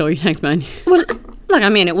 Thanks, Chloe. Thanks, man. Well, like, I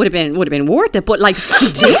mean, it would have been worth it, but like,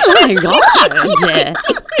 still, oh my God.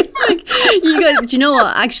 Like, you guys, do you know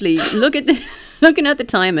what? Actually, looking at the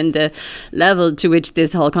time and the level to which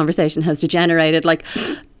this whole conversation has degenerated, like,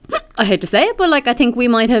 I hate to say it, but like, I think we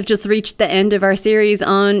might have just reached the end of our series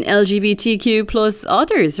on LGBTQ plus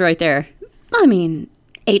authors right there. I mean,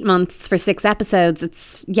 8 months for 6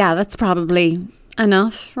 episodes. That's probably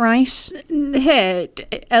enough, right? Hey,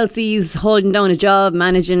 Elsie's holding down a job,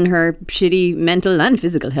 managing her shitty mental and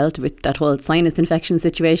physical health with that whole sinus infection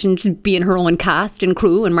situation, just being her own cast and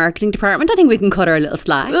crew and marketing department. I think we can cut her a little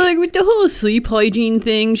slack. Well, like with the whole sleep hygiene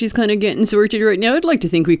thing, she's kind of getting sorted right now. I'd like to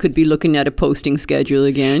think we could be looking at a posting schedule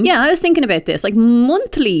again. Yeah, I was thinking about this. Like,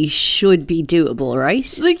 monthly should be doable,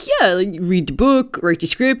 right? Like, yeah, like read the book, write the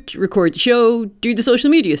script, record the show, do the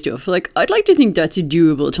social media stuff. Like, I'd like to think that's a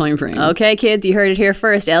doable time frame. Okay, kids, you heard it here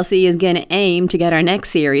first. Elsie is going to aim to get our next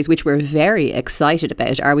series, which we're very excited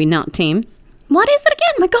about. Are we not, team? What is it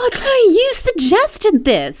again? My God, Chloe, you suggested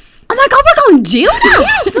this. Oh my God, we're going to do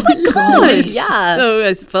that? Yes, oh my God. Yeah. So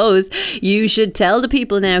I suppose you should tell the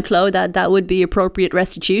people now, Chloe, that would be appropriate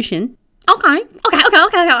restitution. Okay. All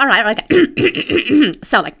right. Okay.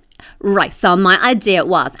 So my idea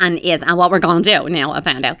was and what we're going to do now, I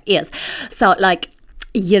found out, is so like,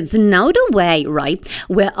 you know the way, right,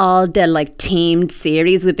 with all the like themed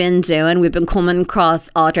series we've been doing, we've been coming across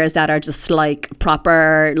authors that are just like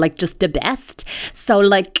proper, like just the best. So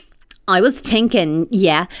like, I was thinking,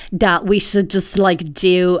 that we should just like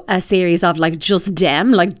do a series of like just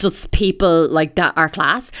them, like just people like that are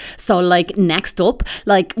class. So like next up,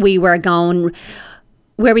 like where we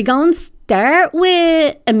going start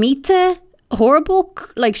with Amita. Her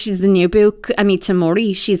book, like she's the new book, Amita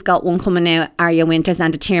Murray. She's got one coming out, Arya Winters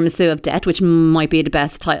and the Tiramisu of Death, which might be the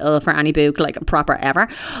best title for any book, like proper ever.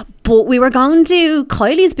 But we were going to do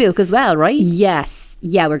Kylie's book as well, right? Yes.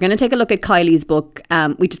 Yeah, we're going to take a look at Kylie's book.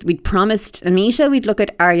 We promised Amita we'd look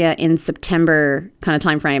at Arya in September kind of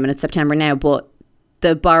time frame, and it's September now, but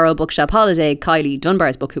the Barrow Bookshop Holiday, Kylie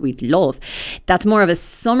Dunbar's book, who we love, that's more of a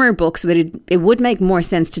summer book, so it would make more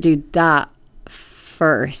sense to do that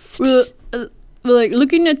first. Well, like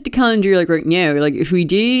looking at the calendar like right now, like if we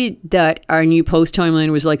did that, our new post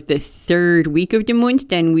timeline was like the 3rd week of the month,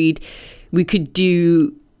 then we could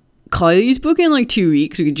do Kylie's book in like 2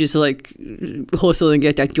 weeks. We could just like hustle and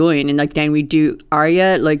get that going, and like then we do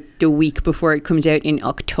Arya like the week before it comes out in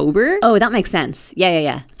October. Oh, that makes sense.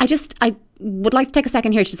 Yeah. I would like to take a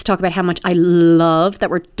second here just to talk about how much I love that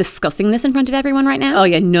we're discussing this in front of everyone right now. Oh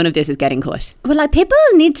yeah, none of this is getting cut. Well, like people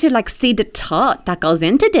need to like see the thought that goes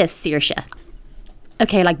into this, Saoirse.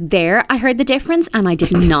 Okay, like there, I heard the difference and I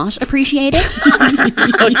did not appreciate it.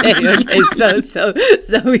 Okay. So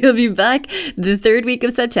we'll be back the 3rd week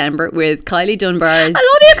of September with Kylie Dunbar's. I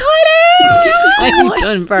love you, Kylie! Kylie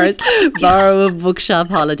Dunbar's Barrow Bookshop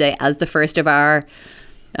Holiday as the first of our,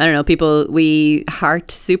 I don't know, people we heart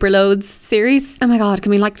Superloads series. Oh my God, can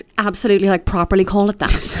we like absolutely like properly call it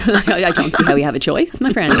that? I don't see how we have a choice,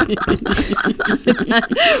 my friend. But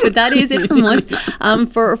that is it from us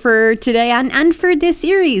for today and for this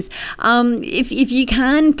series. If you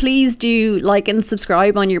can, please do like and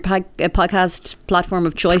subscribe on your podcast platform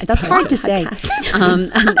of choice. That's hard to say.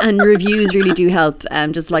 And reviews really do help.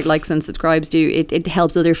 Just like likes and subscribes do. It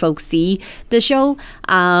helps other folks see the show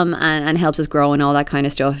and helps us grow and all that kind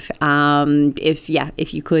of stuff.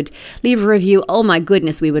 If you could leave a review, oh my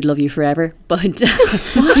goodness, we would love you forever. But you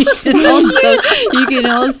can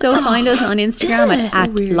also find us on Instagram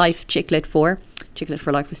at LifeChicklet4. Chicklet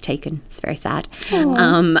for Life was taken. It's very sad.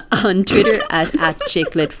 On Twitter at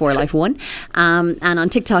Chicklet for Life 1, and on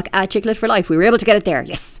TikTok at Chicklet for Life. We were able to get it there.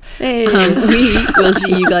 Yes. Hey. We will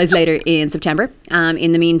see you guys later in September.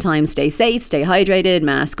 In the meantime, stay safe, stay hydrated,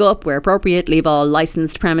 mask up where appropriate, leave all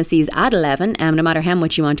licensed premises at 11. No matter how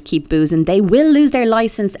much you want to keep boozing, they will lose their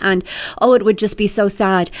license, and it would just be so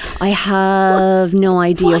sad. I have no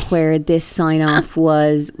idea where this sign off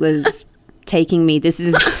was taking me. This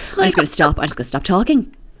is I'm just gonna stop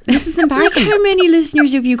talking. This is embarrassing. How many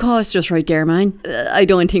listeners have you cost us right there, man? I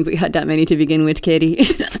don't think we had that many to begin with, Katie.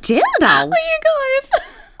 Still though. You guys.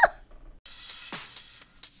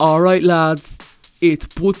 Alright lads, it's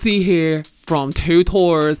Bootsy here from Two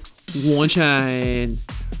Tours, One Chain.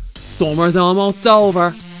 Summer's almost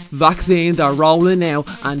over, vaccines are rolling out,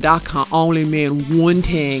 and that can only mean one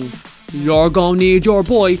thing. You're gonna need your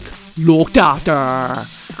bike looked after.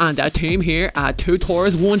 And the team here at Two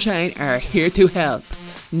Tours, One Chain are here to help.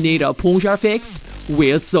 Need a puncture fixed?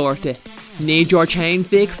 We'll sort it. Need your chain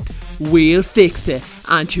fixed? We'll fix it.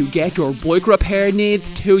 And to get your bike repair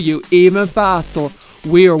needs to you even faster,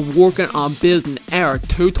 we are working on building our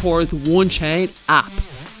Two Tours One Chain app.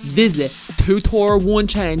 Visit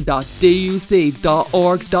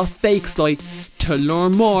twotouronechain.duc.org.fake site to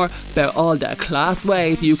learn more about all the class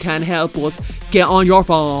ways you can help us get on your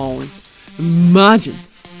phone.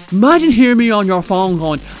 Imagine hearing me on your phone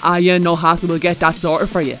going, yeah, no hassle, we'll get that sorted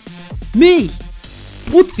for you. Me,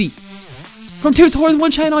 Bootsy, from Two Tours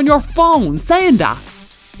One Chain on your phone, saying that.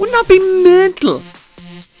 Wouldn't that be mental?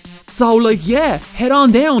 So yeah, head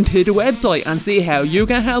on down to the website and see how you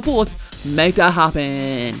can help us make that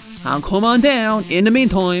happen. And come on down, in the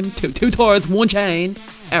meantime, to Two Tours One Chain.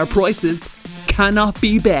 Our prices cannot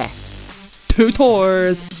be bet. Two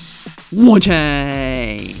Tours One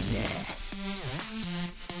Chain.